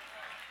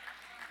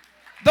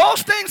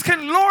 Those things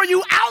can lure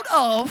you out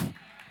of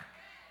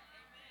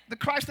the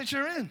Christ that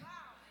you're in.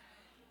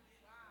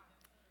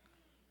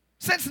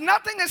 Since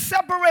nothing is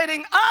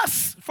separating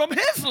us from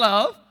his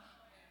love,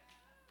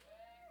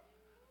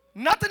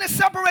 nothing is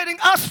separating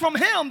us from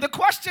him, the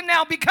question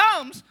now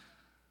becomes,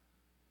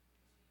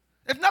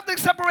 if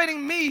nothing's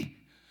separating me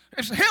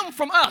It's him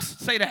from us.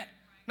 Say that.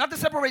 Nothing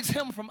separates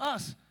him from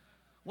us.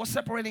 What's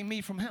separating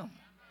me from him?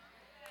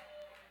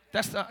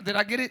 Did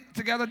I get it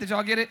together? Did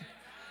y'all get it?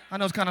 I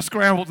know it's kind of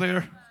scrambled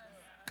there.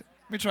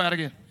 Let me try it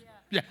again.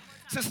 Yeah.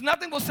 Since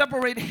nothing will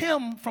separate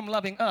him from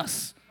loving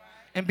us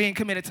and being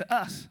committed to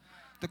us,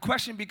 the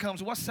question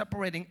becomes, what's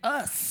separating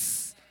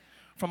us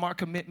from our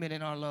commitment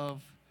and our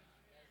love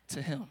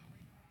to him?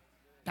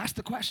 That's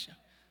the question.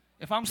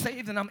 If I'm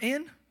saved and I'm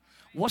in,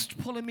 what's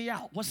pulling me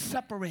out? What's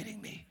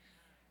separating me?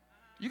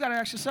 You got to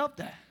ask yourself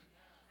that.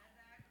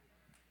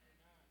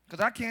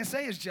 Because I can't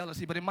say it's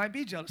jealousy, but it might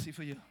be jealousy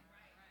for you.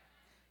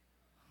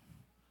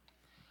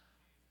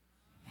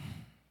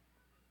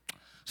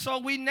 So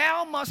we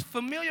now must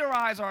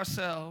familiarize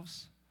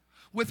ourselves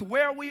with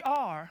where we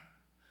are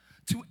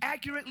to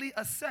accurately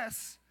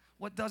assess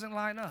what doesn't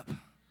line up.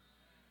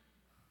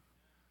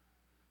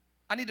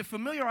 I need to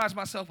familiarize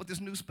myself with this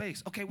new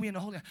space. Okay, we in the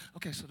Holy.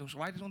 Okay, so those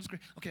writers on the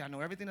screen. Okay, I know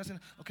everything that's in.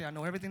 Okay, I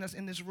know everything that's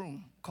in this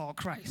room called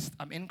Christ.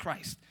 I'm in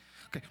Christ.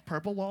 Okay,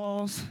 purple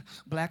walls,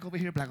 black over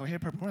here,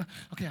 purple.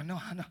 Okay, I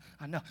know.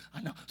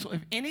 So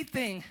if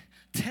anything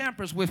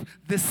tampers with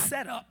this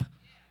setup,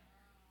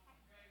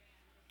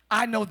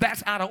 I know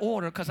that's out of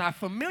order because I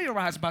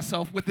familiarize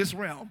myself with this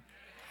realm.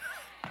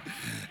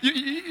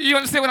 You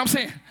understand what I'm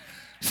saying?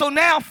 So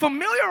now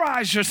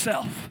familiarize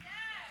yourself.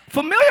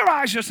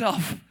 Familiarize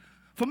yourself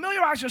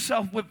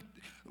with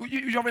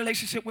your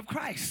relationship with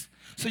Christ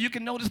so you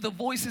can notice the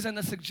voices and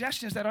the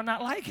suggestions that are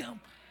not like him.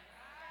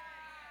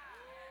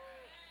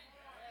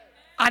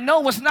 I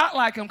know what's not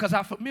like him because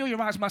I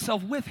familiarize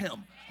myself with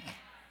him.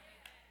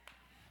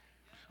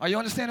 Are you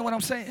understanding what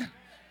I'm saying?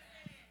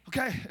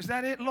 Okay, is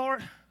that it,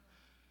 Lord?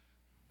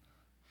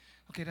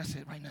 Okay, that's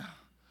it right now.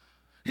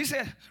 He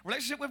said,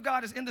 relationship with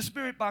God is in the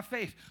spirit by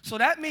faith. So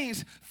that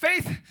means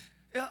faith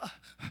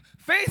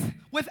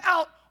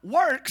without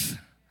works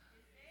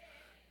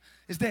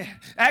is dead.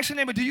 Ask your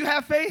neighbor, do you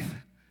have faith?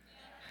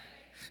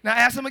 Now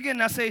ask him again.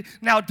 Now say,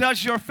 now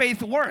does your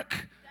faith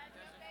work?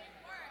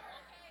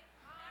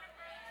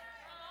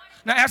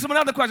 Now ask him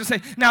another question. Say,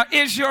 now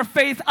is your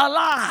faith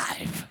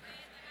alive?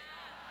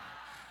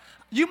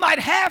 You might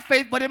have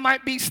faith, but it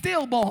might be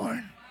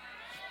stillborn.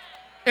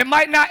 It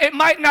might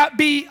not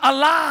be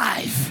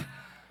alive.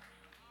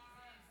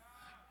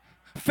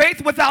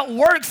 Faith without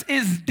works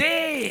is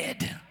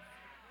dead.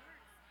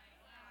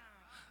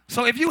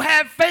 So if you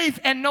have faith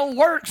and no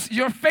works,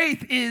 your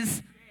faith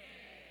is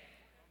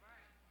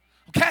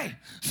okay.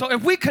 So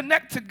if we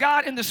connect to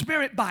God in the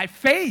spirit by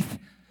faith,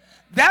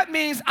 that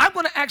means I'm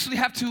going to actually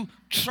have to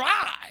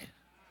try.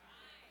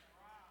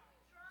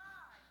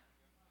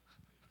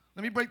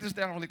 Let me break this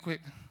down really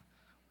quick.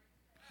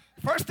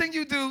 First thing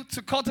you do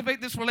to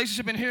cultivate this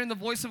relationship and hearing the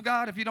voice of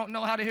God, if you don't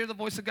know how to hear the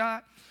voice of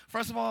God,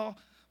 first of all,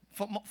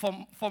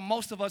 for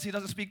most of us, he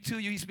doesn't speak to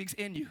you, he speaks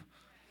in you.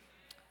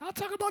 I'll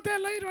talk about that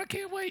later. I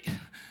can't wait.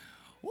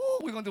 Ooh,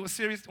 we're going to do a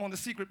series on the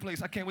secret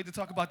place. I can't wait to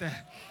talk about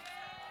that.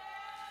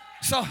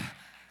 So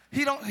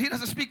he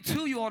doesn't speak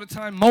to you all the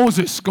time.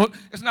 Moses,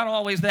 it's not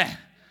always that.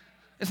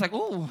 It's like,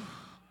 ooh,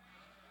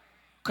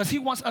 because he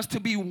wants us to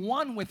be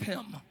one with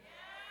him.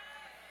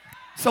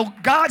 So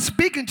God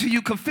speaking to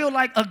you could feel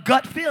like a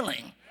gut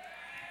feeling.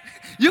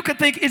 You could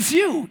think it's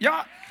you,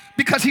 y'all,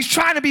 because he's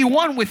trying to be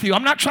one with you.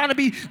 I'm not trying to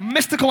be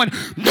mystical and,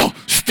 no,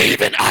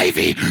 Stephen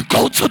Ivy,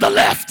 go to the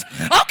left.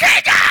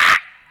 Okay, God.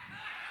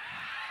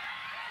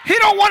 He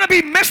don't want to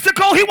be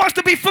mystical. He wants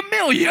to be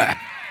familiar.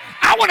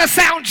 I want to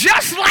sound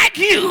just like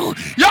you.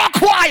 Y'all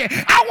quiet.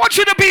 I want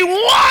you to be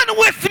one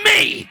with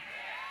me.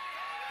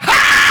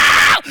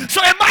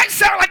 So it might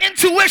sound like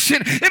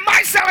intuition. It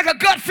might sound like a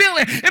gut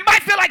feeling. It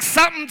might feel like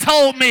something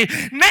told me.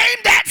 Name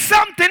that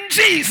something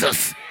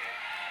Jesus.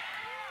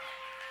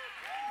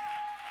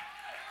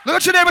 Look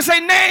at your neighbor and say,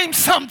 name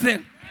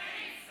something.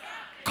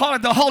 Call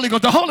it the Holy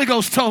Ghost. The Holy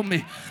Ghost told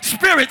me.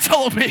 Spirit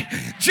told me.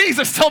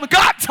 Jesus told me.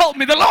 God told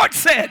me. The Lord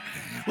said.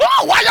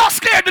 Whoa, why y'all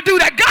scared to do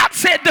that? God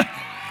said.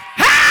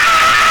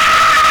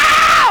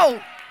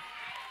 How?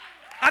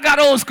 I got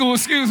old school,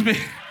 excuse me.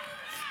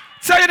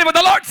 Tell your neighbor,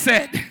 the Lord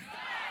said.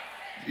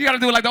 You got to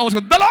do it like the old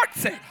school. The Lord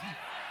said.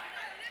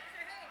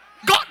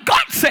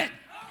 God said.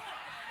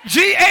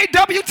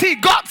 G-A-W-T.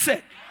 God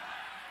said.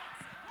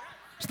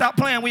 Stop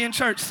playing. We in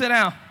church. Sit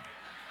down.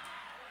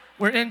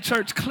 We're in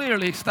church.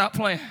 Clearly, stop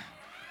playing.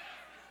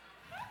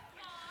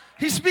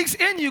 He speaks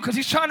in you because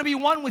he's trying to be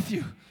one with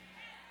you.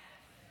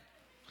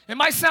 It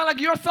might sound like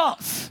your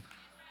thoughts.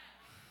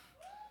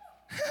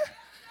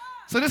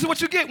 So this is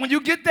what you get. When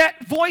you get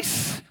that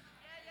voice,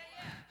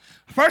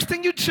 first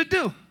thing you should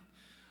do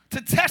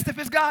to test if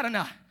it's God or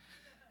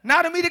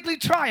not immediately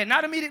try it.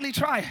 Not immediately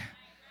try it.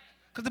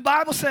 Because the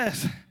Bible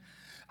says,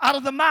 out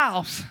of the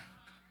mouths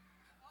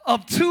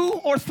of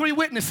 2 or 3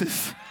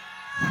 witnesses,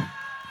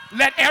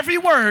 let every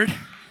word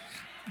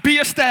be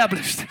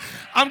established.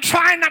 I'm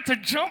trying not to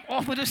jump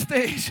off of the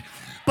stage,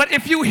 but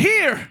if you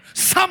hear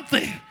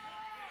something,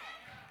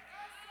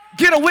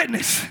 get a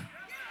witness.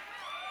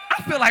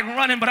 I feel like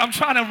running, but I'm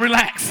trying to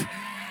relax.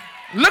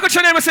 Look at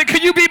your neighbor and say,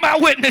 can you be my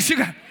witness?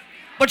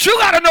 But you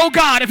got to know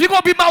God. If you're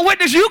going to be my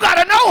witness, you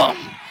got to know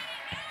him.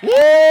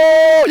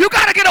 Woo! You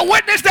got to get a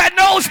witness that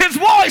knows his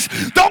voice.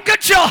 Don't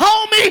get your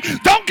homie.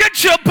 Don't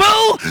get your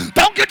boo.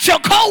 Don't get your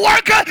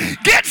coworker.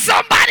 Get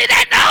somebody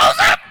that knows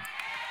him.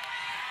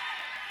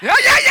 Yeah.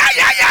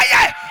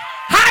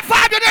 High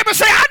five your neighbor.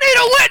 Say, I need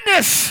a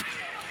witness.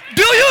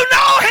 Do you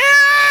know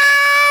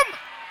him?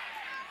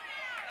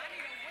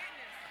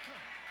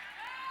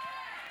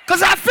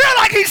 Because I feel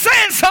like he's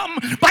saying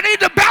something, but I need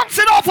to bounce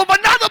it off of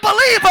another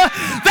believer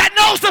that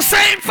knows the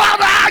same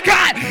Father I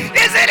got.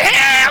 Is it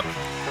him?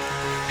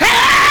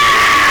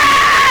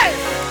 Hey!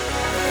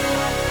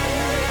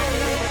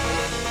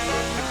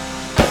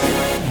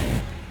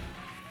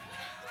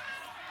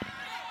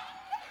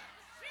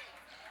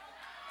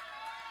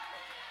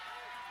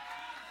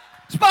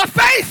 It's by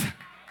faith.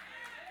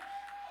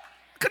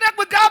 Connect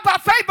with God by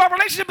faith. Our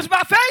relationship is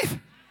by faith.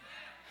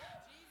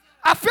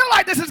 I feel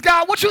like this is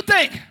God. What you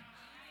think?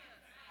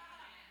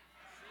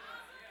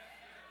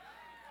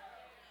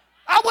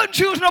 I wouldn't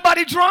choose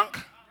nobody drunk.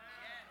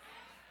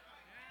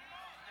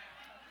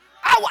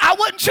 I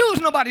wouldn't choose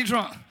nobody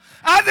drunk.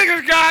 I think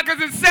it's God because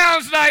it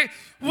sounds like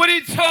what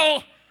he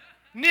told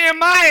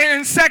Nehemiah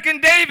in 2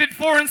 David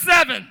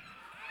 4:7.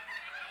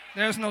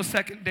 There's no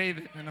 2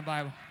 David in the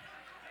Bible.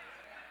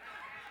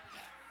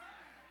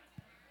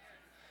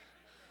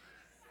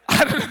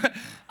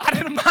 Out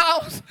of the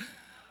mouths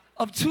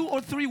of 2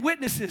 or 3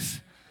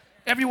 witnesses,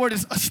 every word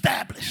is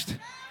established.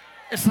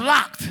 It's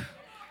locked.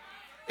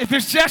 If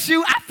it's just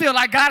you, I feel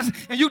like God is,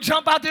 and you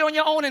jump out there on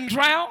your own and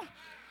drown,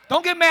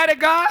 don't get mad at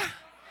God.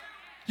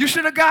 You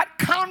should have got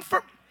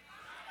comfort.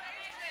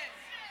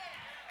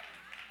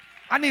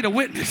 I need a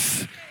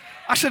witness.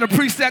 I should have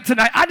preached that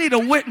tonight. I need a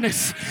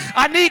witness.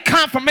 I need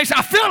confirmation.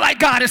 I feel like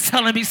God is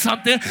telling me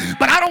something,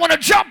 but I don't want to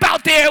jump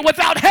out there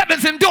without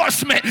heaven's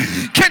endorsement.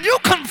 Can you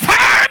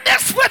confirm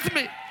this with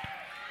me?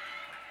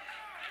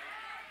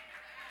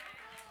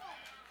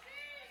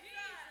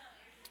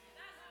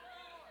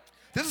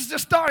 This is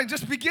just starting,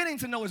 just beginning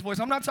to know his voice.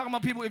 I'm not talking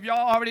about people, if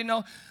y'all already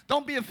know,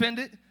 don't be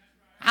offended.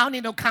 I don't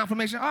need no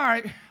confirmation. All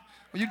right.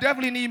 Well, you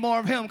definitely need more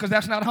of him because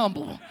that's not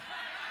humble.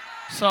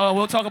 So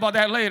we'll talk about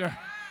that later,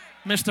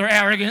 Mr.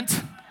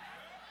 Arrogant.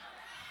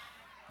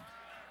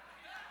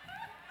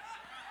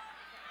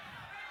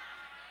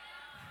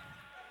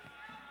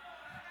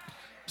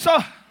 So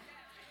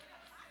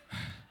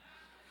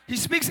he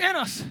speaks in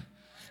us.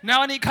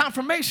 Now I need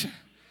confirmation.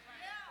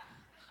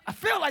 I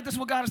feel like this is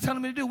what God is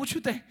telling me to do. What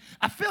you think?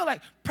 I feel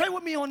like, pray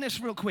with me on this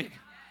real quick.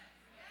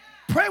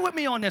 Pray with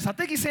me on this. I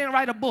think he's saying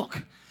write a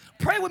book.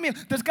 Pray with me.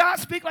 Does God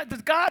speak like,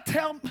 does God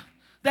tell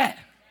that?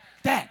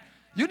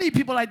 You need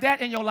people like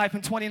that in your life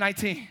in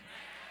 2019.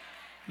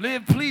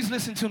 Liv, please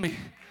listen to me.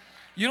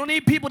 You don't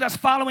need people that's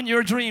following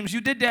your dreams.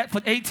 You did that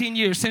for 18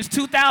 years. Since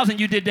 2000,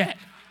 you did that.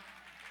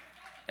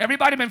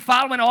 Everybody been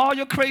following all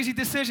your crazy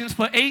decisions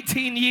for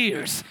 18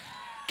 years.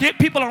 Get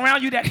people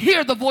around you that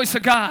hear the voice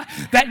of God,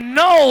 that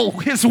know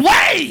his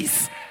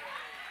ways,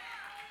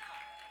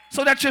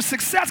 so that your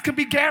success can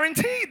be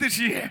guaranteed this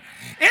year.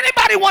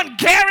 Anybody want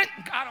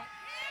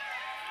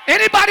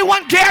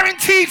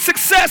guaranteed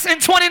success in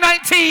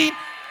 2019?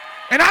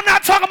 And I'm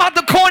not talking about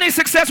the corny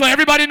success where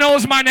everybody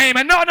knows my name.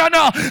 And no.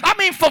 I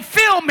mean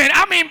fulfillment.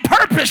 I mean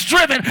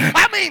purpose-driven.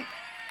 I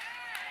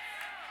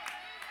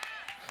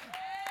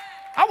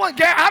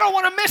don't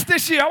want to miss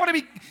this year. I want to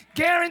be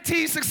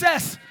guaranteed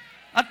success.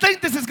 I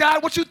think this is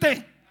God. What you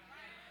think?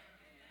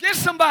 Get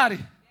somebody.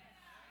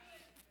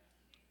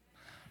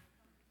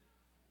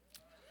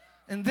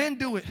 And then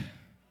do it.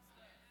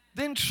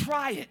 Then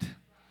try it.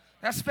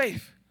 That's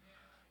faith.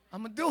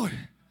 I'm going to do it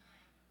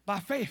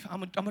by faith. I'm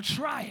going to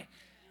try it.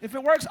 If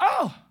it works,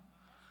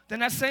 then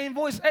that same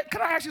voice. Hey,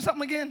 can I ask you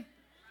something again?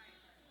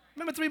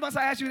 Remember 3 months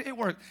I asked you, it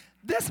worked.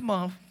 This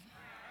month,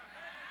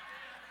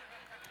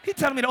 he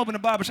telling me to open a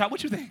barbershop.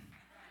 What you think?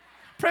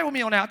 Pray with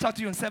me on that. I'll talk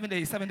to you in 7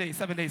 days.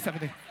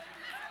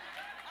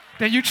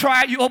 Then you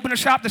try it, you open the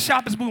shop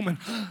is booming.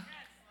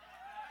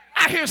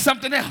 I hear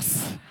something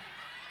else.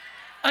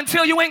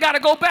 Until you ain't got to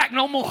go back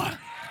no more.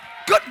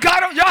 Good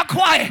God, y'all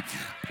quiet.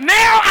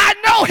 Now I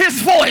know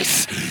his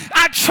voice.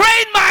 I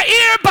trained my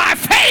ear by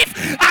faith.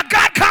 I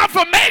got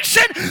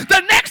confirmation.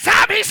 The next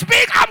time he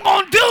speaks, I'm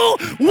going to do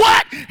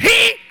what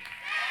he.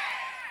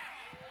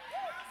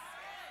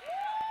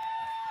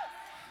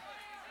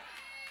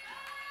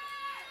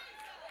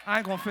 I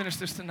ain't going to finish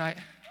this tonight.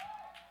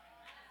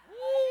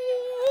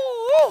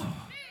 Ooh.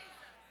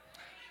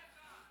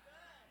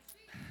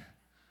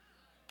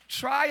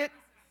 Try it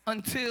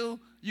until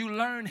you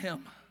learn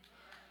him.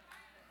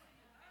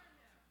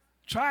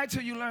 Try it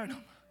till you learn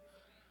him.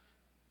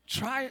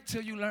 Try it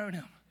till you learn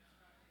him.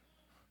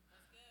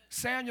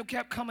 Samuel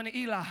kept coming to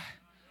Eli.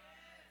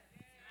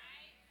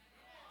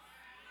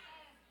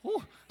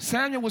 Ooh,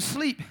 Samuel was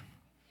asleep.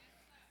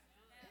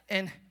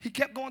 And he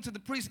kept going to the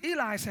priest.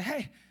 Eli said,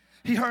 hey,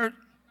 he heard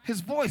his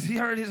voice. He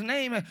heard his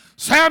name.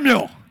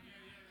 Samuel.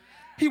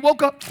 He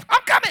woke up.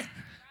 I'm coming.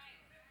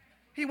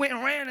 He went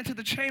and ran into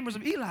the chambers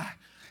of Eli.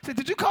 He said,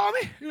 did you call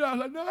me? Eli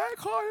was like, no, I ain't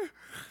call you.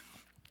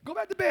 Go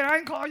back to bed. I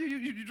ain't call you.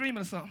 You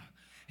dreaming of something.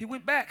 He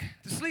went back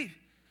to sleep.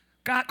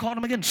 God called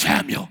him again.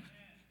 Samuel.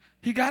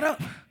 He got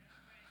up.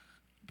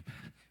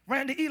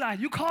 Ran to Eli.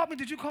 You called me?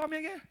 Did you call me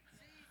again?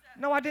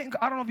 No, I didn't.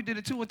 I don't know if he did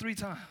it 2 or 3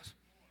 times.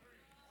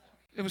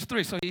 It was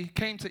 3, so he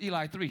came to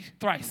Eli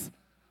thrice.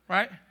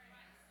 Right?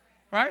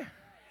 Right?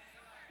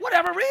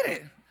 Whatever, read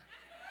it.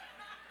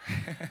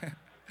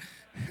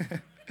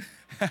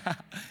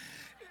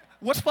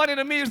 What's funny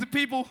to me is the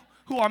people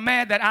who are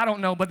mad that I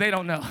don't know, but they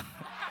don't know.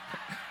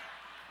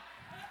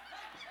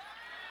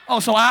 Oh,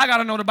 so I got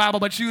to know the Bible,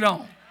 but you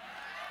don't.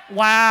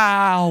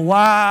 Wow.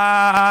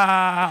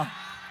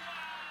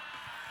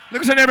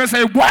 Look at your neighbor and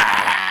say,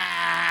 wow.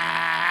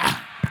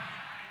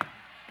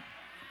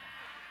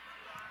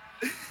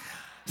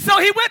 So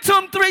he went to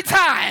him 3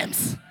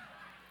 times.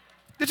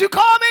 Did you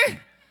call me?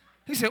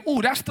 He said,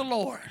 ooh, that's the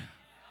Lord.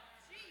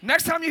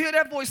 Next time you hear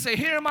that voice, say,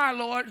 here am I,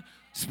 Lord,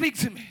 speak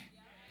to me.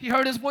 He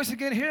heard his voice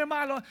again, here am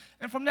I, Lord.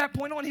 And from that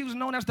point on, he was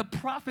known as the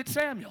prophet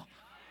Samuel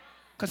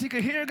because he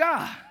could hear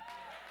God.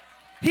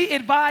 He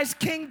advised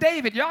King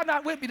David. Y'all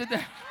not with me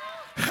today.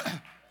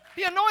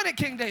 He anointed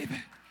King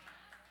David.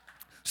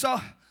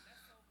 So,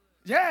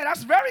 yeah,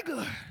 that's very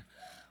good.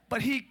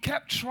 But he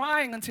kept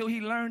trying until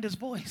he learned his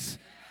voice.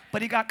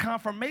 But he got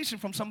confirmation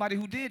from somebody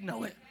who did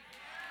know it.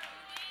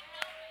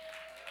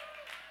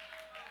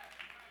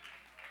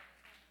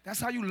 That's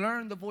how you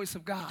learn the voice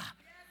of God.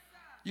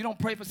 You don't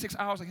pray for 6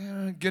 hours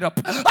like, get up.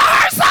 I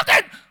heard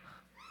something!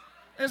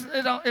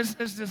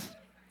 It's just...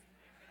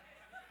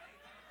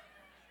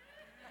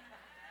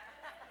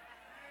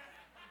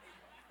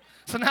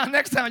 So now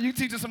next time you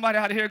teaching somebody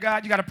how to hear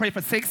God, you got to pray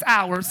for 6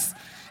 hours.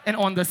 And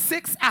on the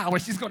 6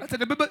 hours, she's going to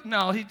the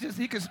no, he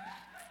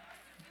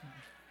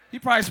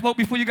probably spoke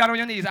before you got on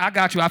your knees. I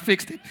got you. I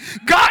fixed it.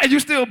 God, and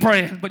you still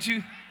praying, but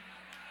you...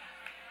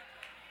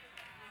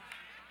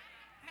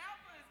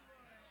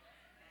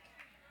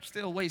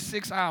 Still wait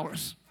 6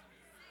 hours.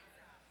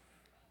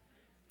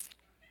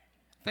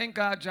 Thank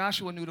God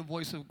Joshua knew the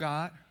voice of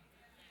God.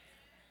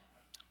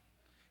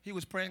 He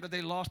was praying because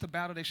they lost the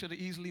battle they should have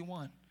easily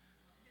won.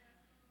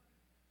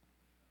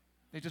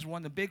 They just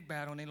won the big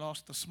battle and they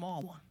lost the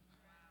small one.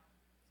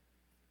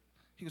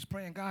 He was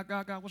praying, God,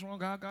 what's wrong?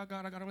 God, I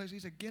got a relationship. He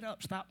said, get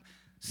up,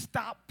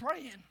 stop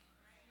praying.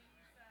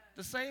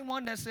 The same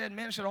one that said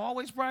men should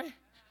always pray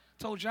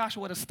told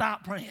Joshua to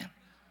stop praying.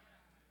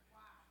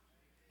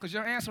 Because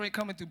your answer ain't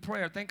coming through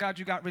prayer. Thank God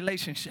you got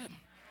relationship.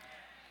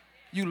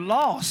 You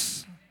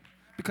lost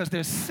because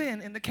there's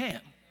sin in the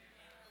camp.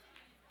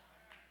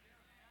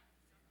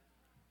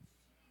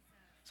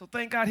 So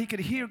thank God he could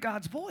hear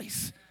God's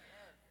voice.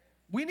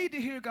 We need to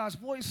hear God's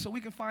voice so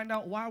we can find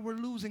out why we're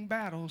losing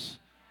battles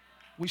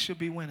we should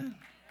be winning.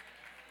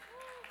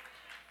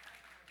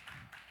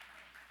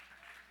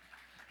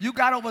 You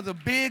got over the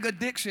big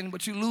addiction,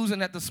 but you're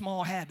losing at the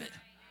small habit.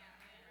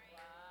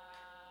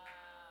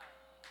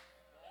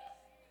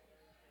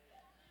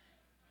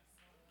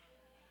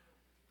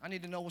 I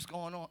need to know what's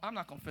going on. I'm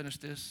not going to finish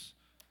this.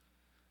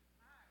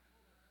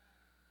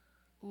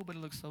 Ooh, but it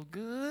looks so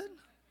good.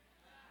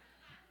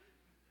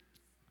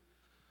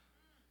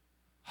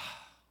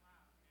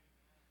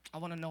 I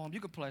want to know him. You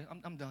can play.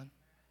 I'm done.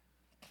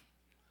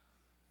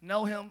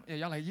 Know him. Yeah,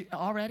 y'all like,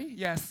 already?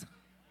 Yes.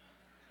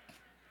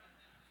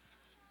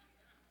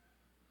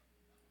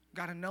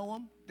 Got to know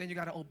him, then you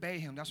got to obey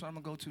him. That's what I'm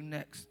going to go to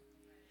next.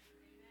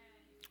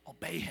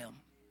 Obey him.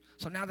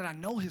 So now that I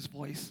know his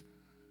voice,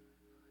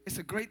 it's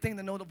a great thing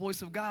to know the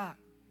voice of God,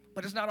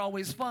 but it's not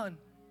always fun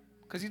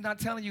because he's not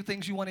telling you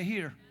things you want to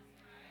hear.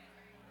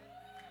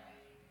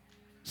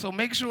 So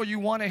make sure you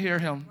want to hear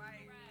him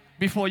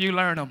before you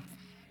learn him.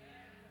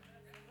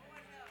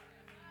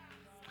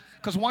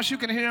 Because once you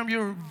can hear him,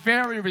 you're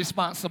very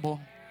responsible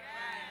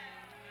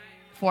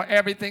for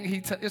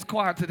everything it's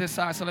quiet to this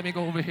side, so let me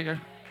go over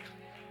here.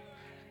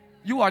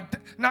 You are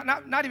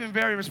not even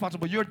very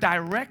responsible. You're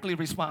directly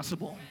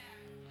responsible.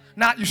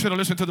 Not you should have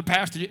listened to the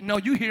pastor. No,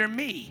 you hear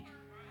me.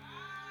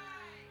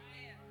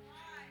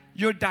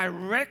 You're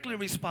directly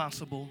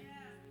responsible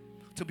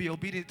to be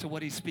obedient to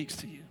what he speaks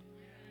to you.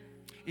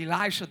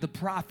 Elisha, the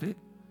prophet,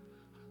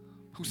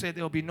 who said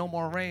there will be no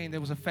more rain,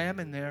 there was a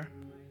famine there.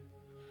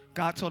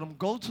 God told him,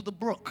 go to the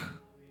brook.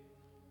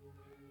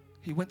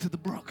 He went to the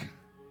brook.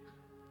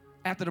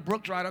 After the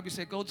brook dried up, he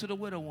said, go to the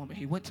widow woman.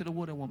 He went to the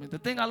widow woman. The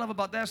thing I love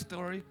about that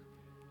story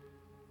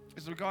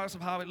is regardless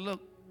of how it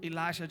looked,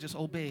 Elisha just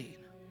obeyed.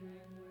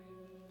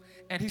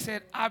 And he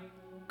said, I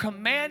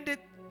commanded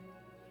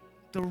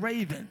the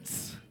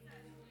ravens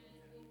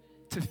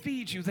to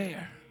feed you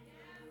there.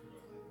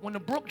 When the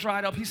brook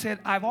dried up, he said,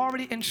 I've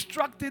already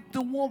instructed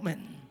the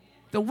woman,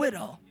 the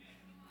widow,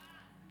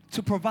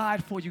 to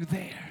provide for you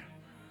there.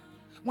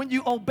 When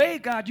you obey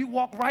God, you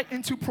walk right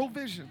into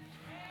provision.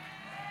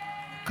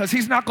 Because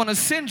he's not going to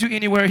send you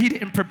anywhere he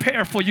didn't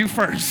prepare for you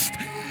first.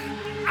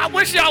 I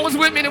wish y'all was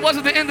with me and it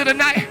wasn't the end of the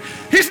night.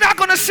 He's not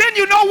going to send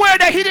you nowhere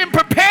that he didn't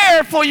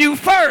prepare for you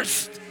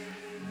first.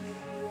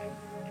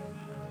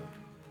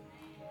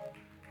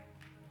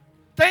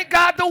 Thank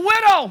God the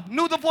widow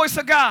knew the voice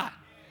of God.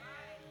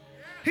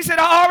 He said,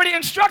 I already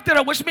instructed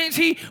her, which means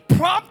he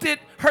prompted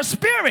her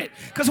spirit.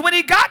 Because when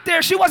he got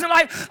there, she wasn't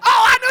like, oh,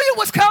 I knew you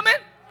was coming.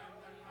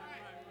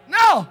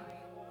 No.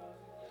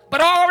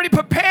 But I already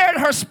prepared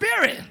her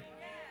spirit.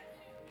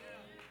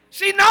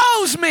 She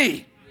knows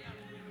me.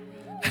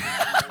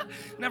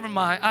 Never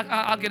mind.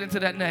 I'll get into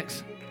that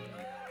next.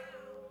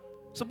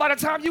 So by the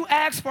time you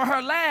ask for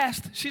her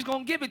last, she's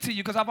going to give it to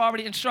you because I've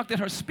already instructed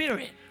her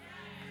spirit.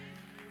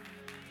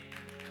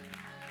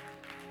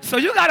 So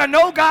you got to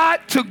know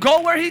God to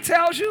go where he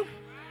tells you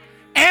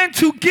and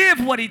to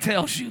give what he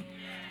tells you.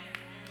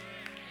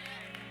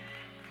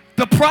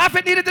 The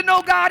prophet needed to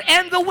know God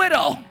and the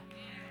widow.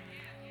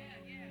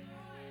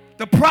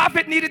 The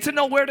prophet needed to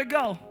know where to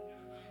go.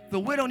 The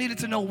widow needed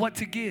to know what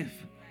to give.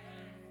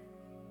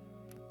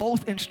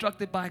 Both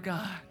instructed by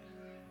God.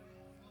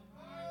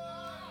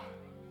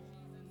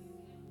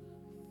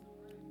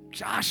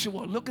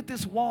 Joshua, look at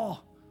this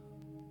wall.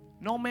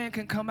 No man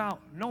can come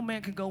out. No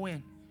man can go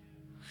in.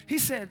 He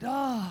said,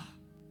 I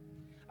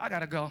got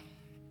to go.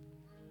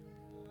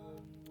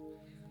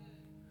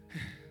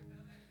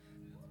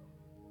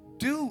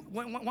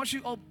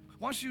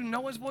 Once you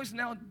know his voice,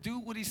 now do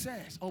what he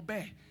says.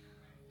 Obey.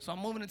 So I'm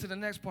moving into the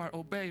next part.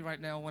 Obey right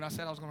now. When I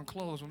said I was going to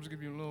close, I'm just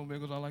giving you a little bit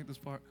because I like this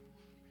part.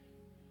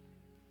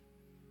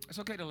 It's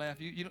okay to laugh.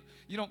 You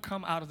don't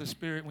come out of the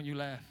spirit when you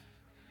laugh.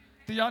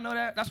 Do y'all know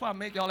that? That's why I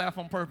make y'all laugh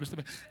on purpose. To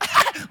be,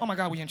 oh my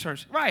God, we in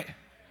church. Right.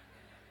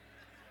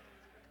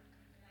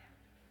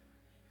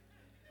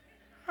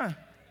 Huh.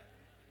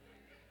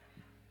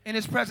 In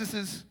his presence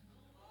is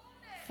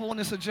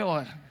fullness of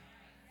joy.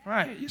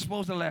 Right. You're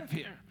supposed to laugh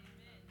here.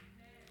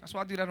 That's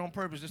why I do that on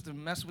purpose, just to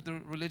mess with the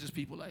religious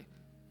people. Like,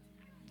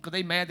 because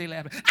they mad, they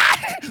laugh.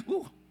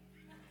 Ooh.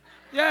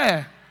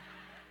 Yeah.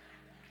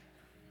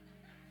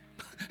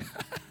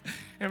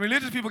 And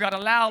religious people got a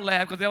loud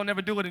laugh because they'll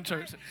never do it in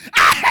church.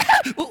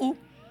 Ooh.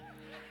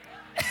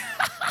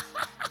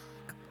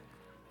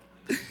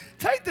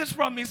 Take this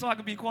from me so I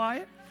can be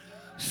quiet.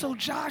 So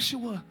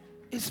Joshua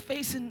is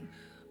facing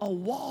a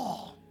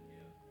wall.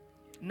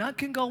 None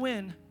can go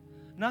in,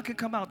 none can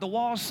come out. The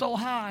wall's so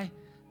high,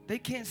 they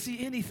can't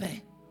see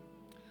anything.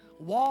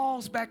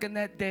 Walls back in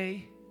that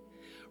day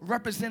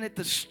represented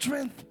the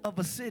strength of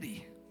a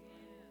city.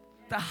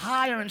 The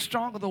higher and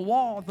stronger the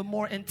wall, the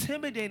more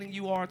intimidating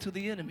you are to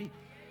the enemy.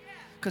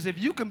 Because if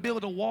you can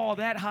build a wall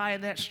that high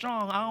and that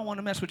strong, I don't want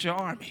to mess with your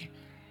army.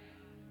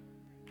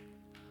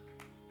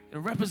 It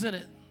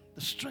represented the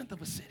strength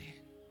of a city.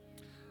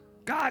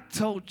 God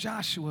told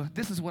Joshua,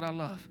 this is what I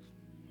love.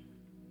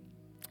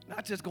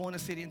 Not just go in the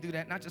city and do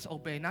that, not just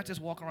obey, not just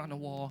walk around the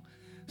wall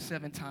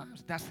 7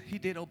 times. He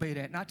did obey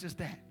that, not just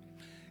that.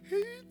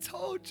 He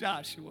told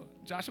Joshua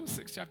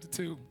 6, chapter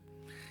 2.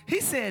 He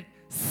said,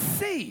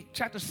 see,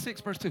 chapter 6,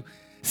 verse 2.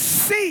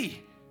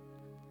 See,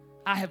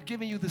 I have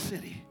given you the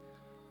city.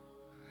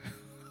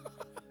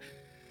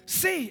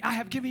 See, I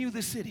have given you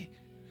the city.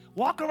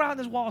 Walk around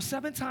this wall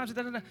 7 times.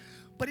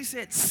 But he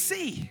said,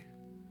 see.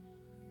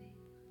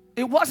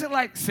 It wasn't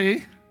like,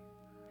 see.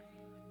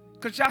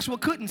 Because Joshua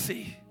couldn't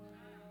see.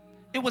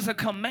 It was a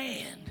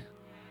command.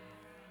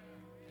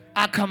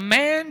 I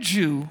command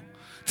you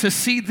to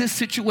see this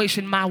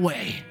situation my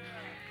way.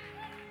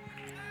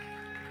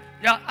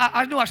 Y'all,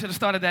 I knew I should have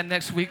started that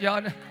next week.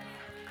 Y'all,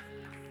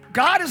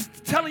 God is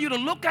telling you to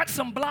look at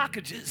some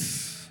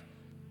blockages.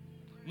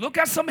 Look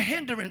at some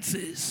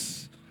hindrances.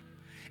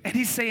 And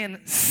he's saying,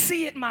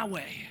 see it my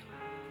way.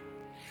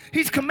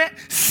 He's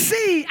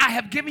see, I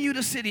have given you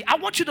the city. I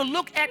want you to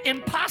look at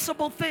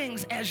impossible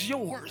things as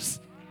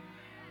yours.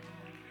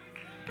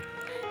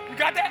 You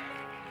got that?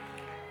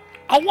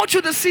 I want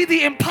you to see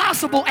the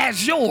impossible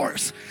as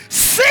yours.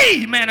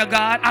 See, man of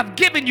God, I've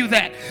given you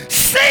that.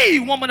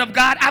 See, woman of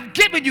God, I've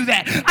given you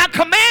that. I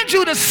command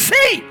you to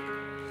see.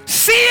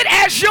 See it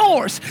as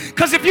yours.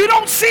 Because if you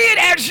don't see it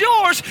as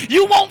yours,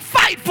 you won't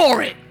fight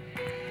for it.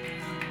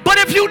 But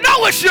if you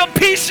know it's your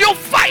piece, you'll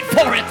fight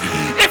for it.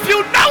 If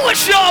you know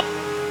it's yours,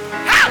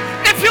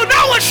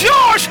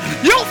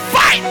 you'll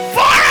fight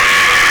for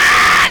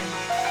it.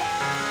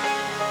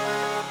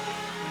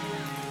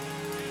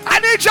 I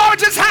need y'all to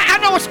just, I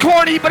know it's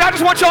corny, but I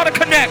just want y'all to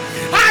connect.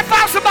 I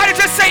found somebody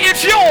just say,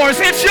 it's yours,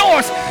 it's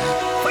yours.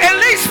 At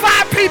least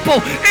 5 people,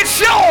 it's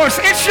yours,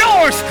 it's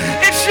yours,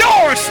 it's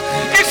yours,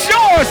 it's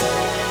yours.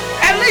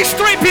 At least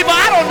 3 people,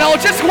 I don't know,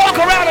 just walk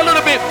around a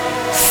little bit.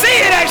 See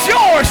it as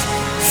yours.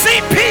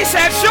 See peace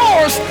as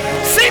yours.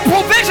 See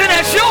provision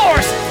as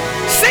yours.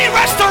 See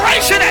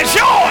restoration as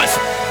yours.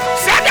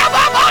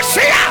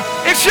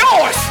 It's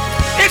yours.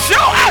 It's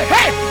yours.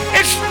 Hey,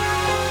 it's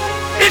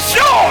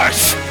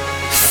yours.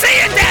 See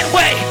it that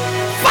way.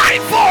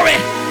 Fight for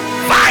it.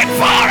 Fight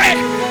for it.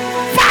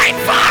 Fight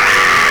for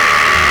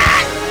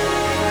it.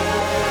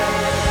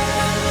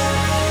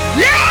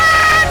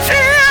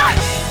 Yeah.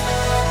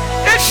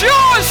 It's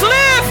yours.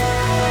 Live.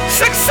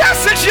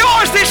 Success is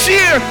yours this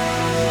year.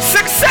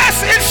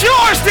 Success is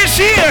yours this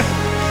year.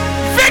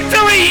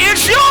 Victory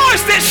is yours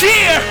this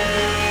year.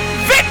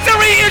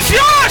 Victory is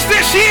yours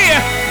this year.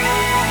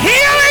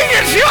 Healing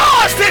is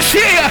yours this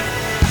year.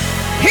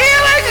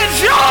 Healing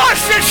is yours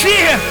this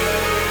year.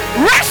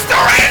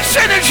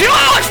 Restoration is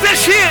yours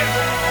this year.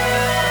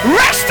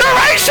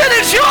 Restoration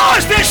is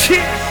yours this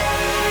year.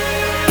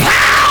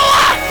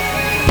 Power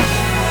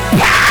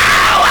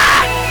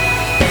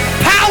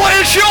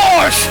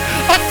yours.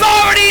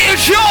 Authority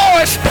is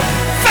yours.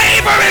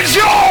 Favor is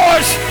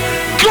yours.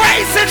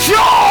 Grace is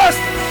yours.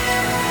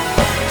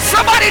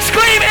 Somebody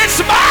scream, it's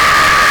mine.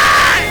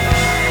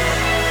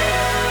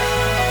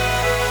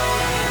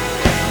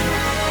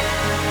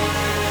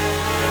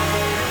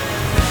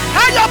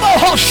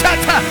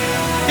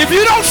 If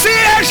you don't see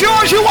it as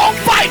yours, you won't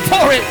fight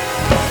for it.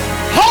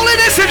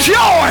 Holiness is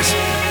yours.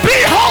 Be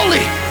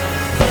holy.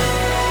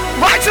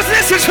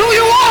 Righteousness is who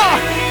you are.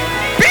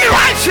 Be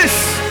righteous.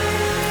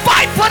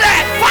 Fight for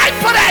that. Fight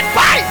for that.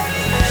 Fight.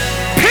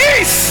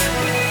 Peace.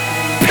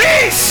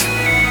 Peace.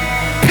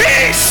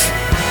 Peace.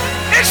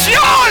 It's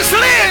yours,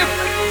 live.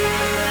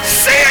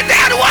 See it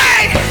that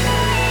way.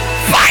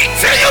 Fight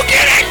till you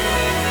get it.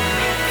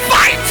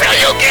 Fight till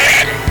you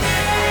get it.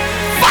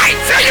 Fight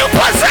till you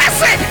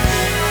possess it.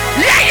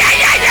 Yeah, yeah,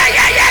 yeah, yeah,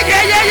 yeah, yeah,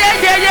 yeah, yeah, yeah,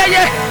 yeah, yeah,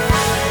 yeah.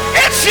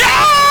 It's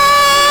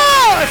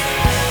yours.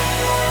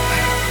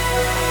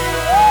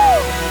 Woo.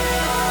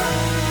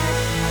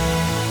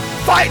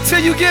 Fight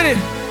till you get it.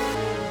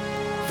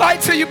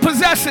 Fight till you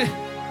possess it.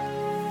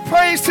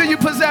 Praise till you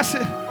possess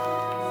it.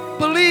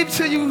 Believe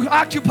till you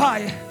occupy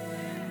it.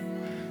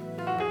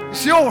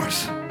 It's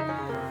yours.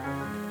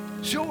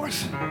 It's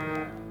yours.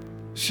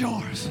 It's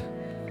yours.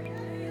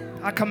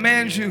 I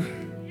command you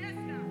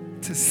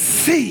to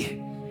see.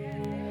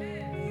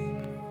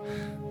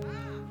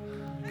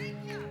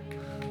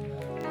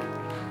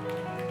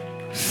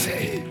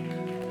 See.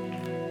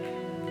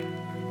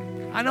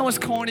 I know it's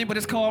corny, but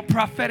it's called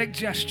prophetic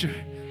gesture.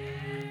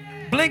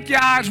 Blink your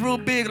eyes real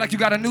big like you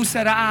got a new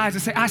set of eyes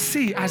and say, I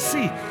see, I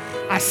see,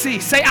 I see.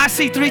 Say, I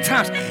see 3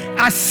 times.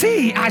 I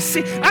see, I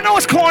see. I know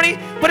it's corny,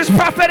 but it's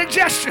prophetic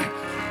gesture.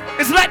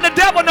 It's letting the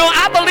devil know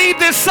I believe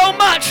this so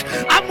much,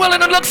 I'm willing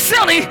to look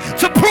silly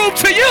to prove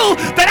to you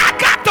that I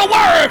got the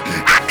word,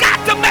 I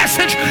got the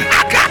message,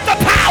 I got the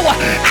power,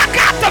 I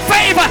got the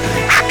favor,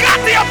 I got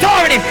the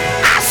authority.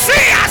 I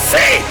see, I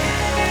see,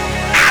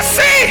 I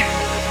see.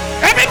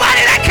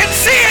 Everybody that can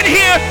see it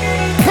here,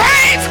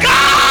 praise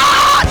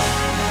God.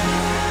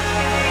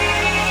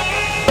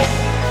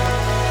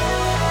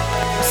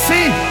 I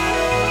see,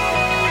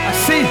 I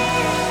see,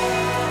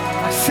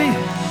 I see.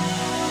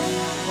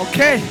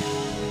 Okay.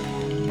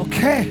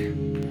 Okay,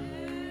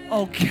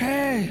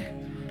 okay,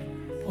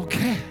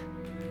 okay.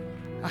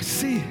 I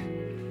see it.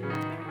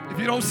 If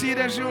you don't see it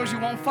as yours, you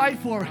won't fight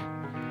for it.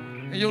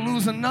 And you'll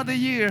lose another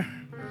year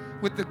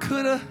with the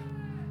coulda,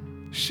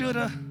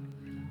 shoulda,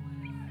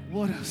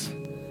 wouldas.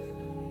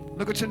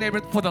 Look at your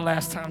neighbor for the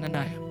last time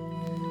tonight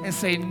and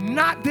say,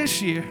 not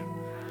this year.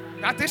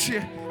 Not this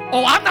year.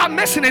 Oh, I'm not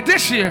missing it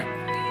this year.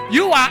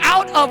 You are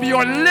out of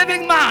your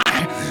living mind.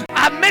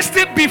 I missed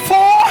it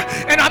before,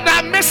 and I'm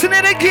not missing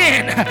it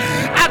again.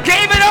 I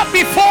gave it up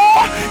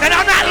before, and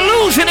I'm not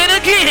losing it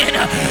again.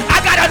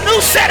 I got a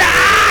new set of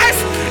eyes,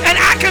 and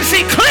I can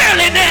see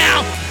clearly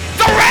now.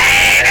 The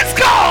rain is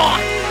gone.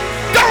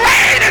 The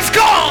rain is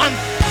gone.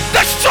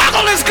 The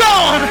struggle is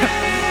gone.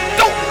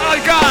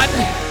 Oh, God.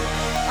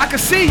 I can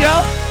see,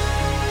 y'all.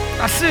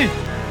 I see.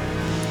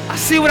 I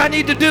see what I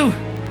need to do.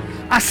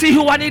 I see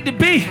who I need to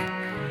be.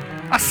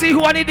 I see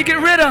who I need to get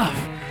rid of.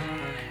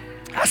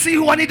 I see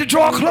who I need to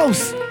draw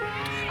close.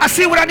 I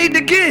see what I need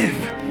to give.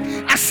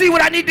 I see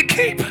what I need to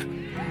keep.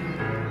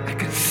 I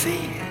can see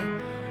it.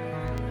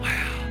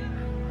 Wow.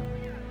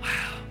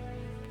 Wow.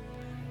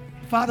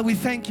 Father, we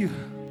thank you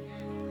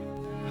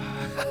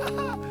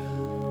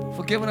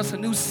for giving us a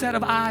new set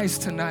of eyes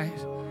tonight.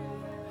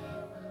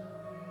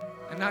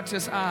 And not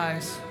just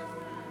eyes,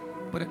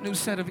 but a new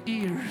set of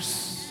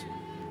ears.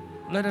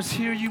 Let us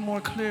hear you more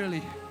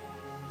clearly.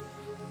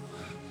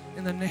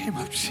 In the name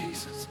of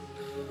Jesus.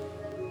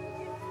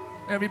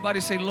 Everybody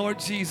say, Lord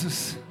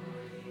Jesus,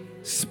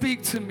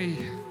 speak to me.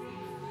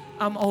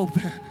 I'm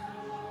open.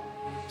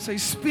 Say,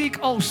 speak,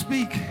 oh,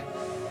 speak.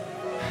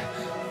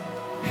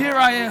 Here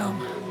I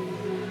am.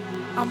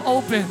 I'm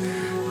open.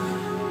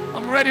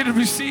 I'm ready to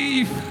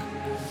receive.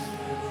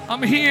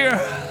 I'm here.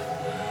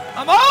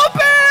 I'm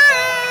open.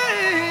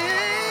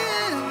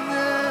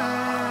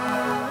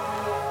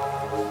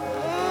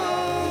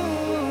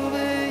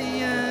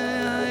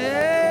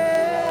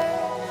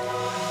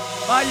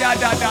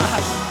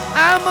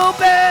 I'm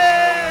open.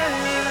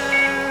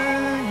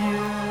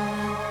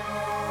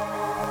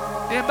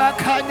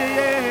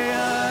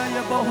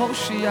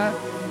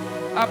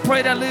 I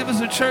pray that Live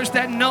is a church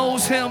that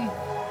knows him,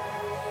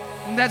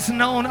 that's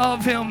known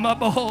of him. I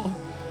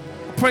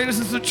pray this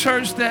is a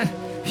church that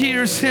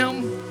hears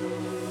him,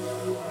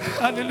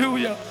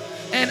 hallelujah,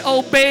 and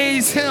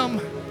obeys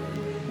him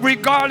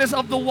regardless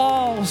of the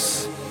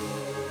walls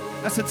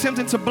that's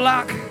attempting to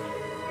block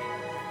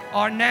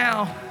our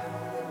now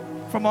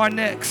from our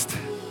next.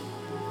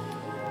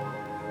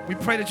 We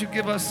pray that you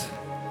give us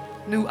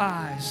new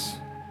eyes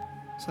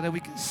so that we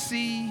can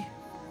see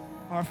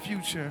our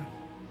future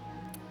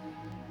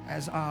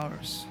as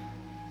ours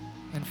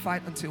and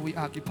fight until we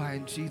occupy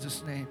in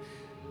Jesus' name.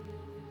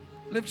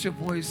 Lift your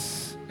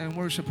voice and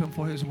worship him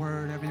for his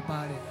word,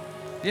 everybody.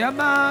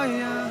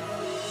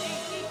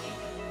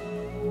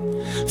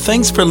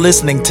 Thanks for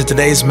listening to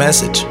today's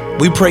message.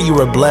 We pray you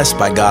were blessed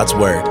by God's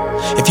word.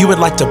 If you would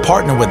like to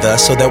partner with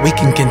us so that we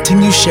can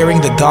continue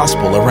sharing the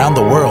gospel around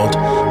the world,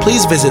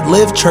 please visit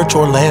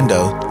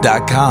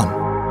livechurchorlando.com.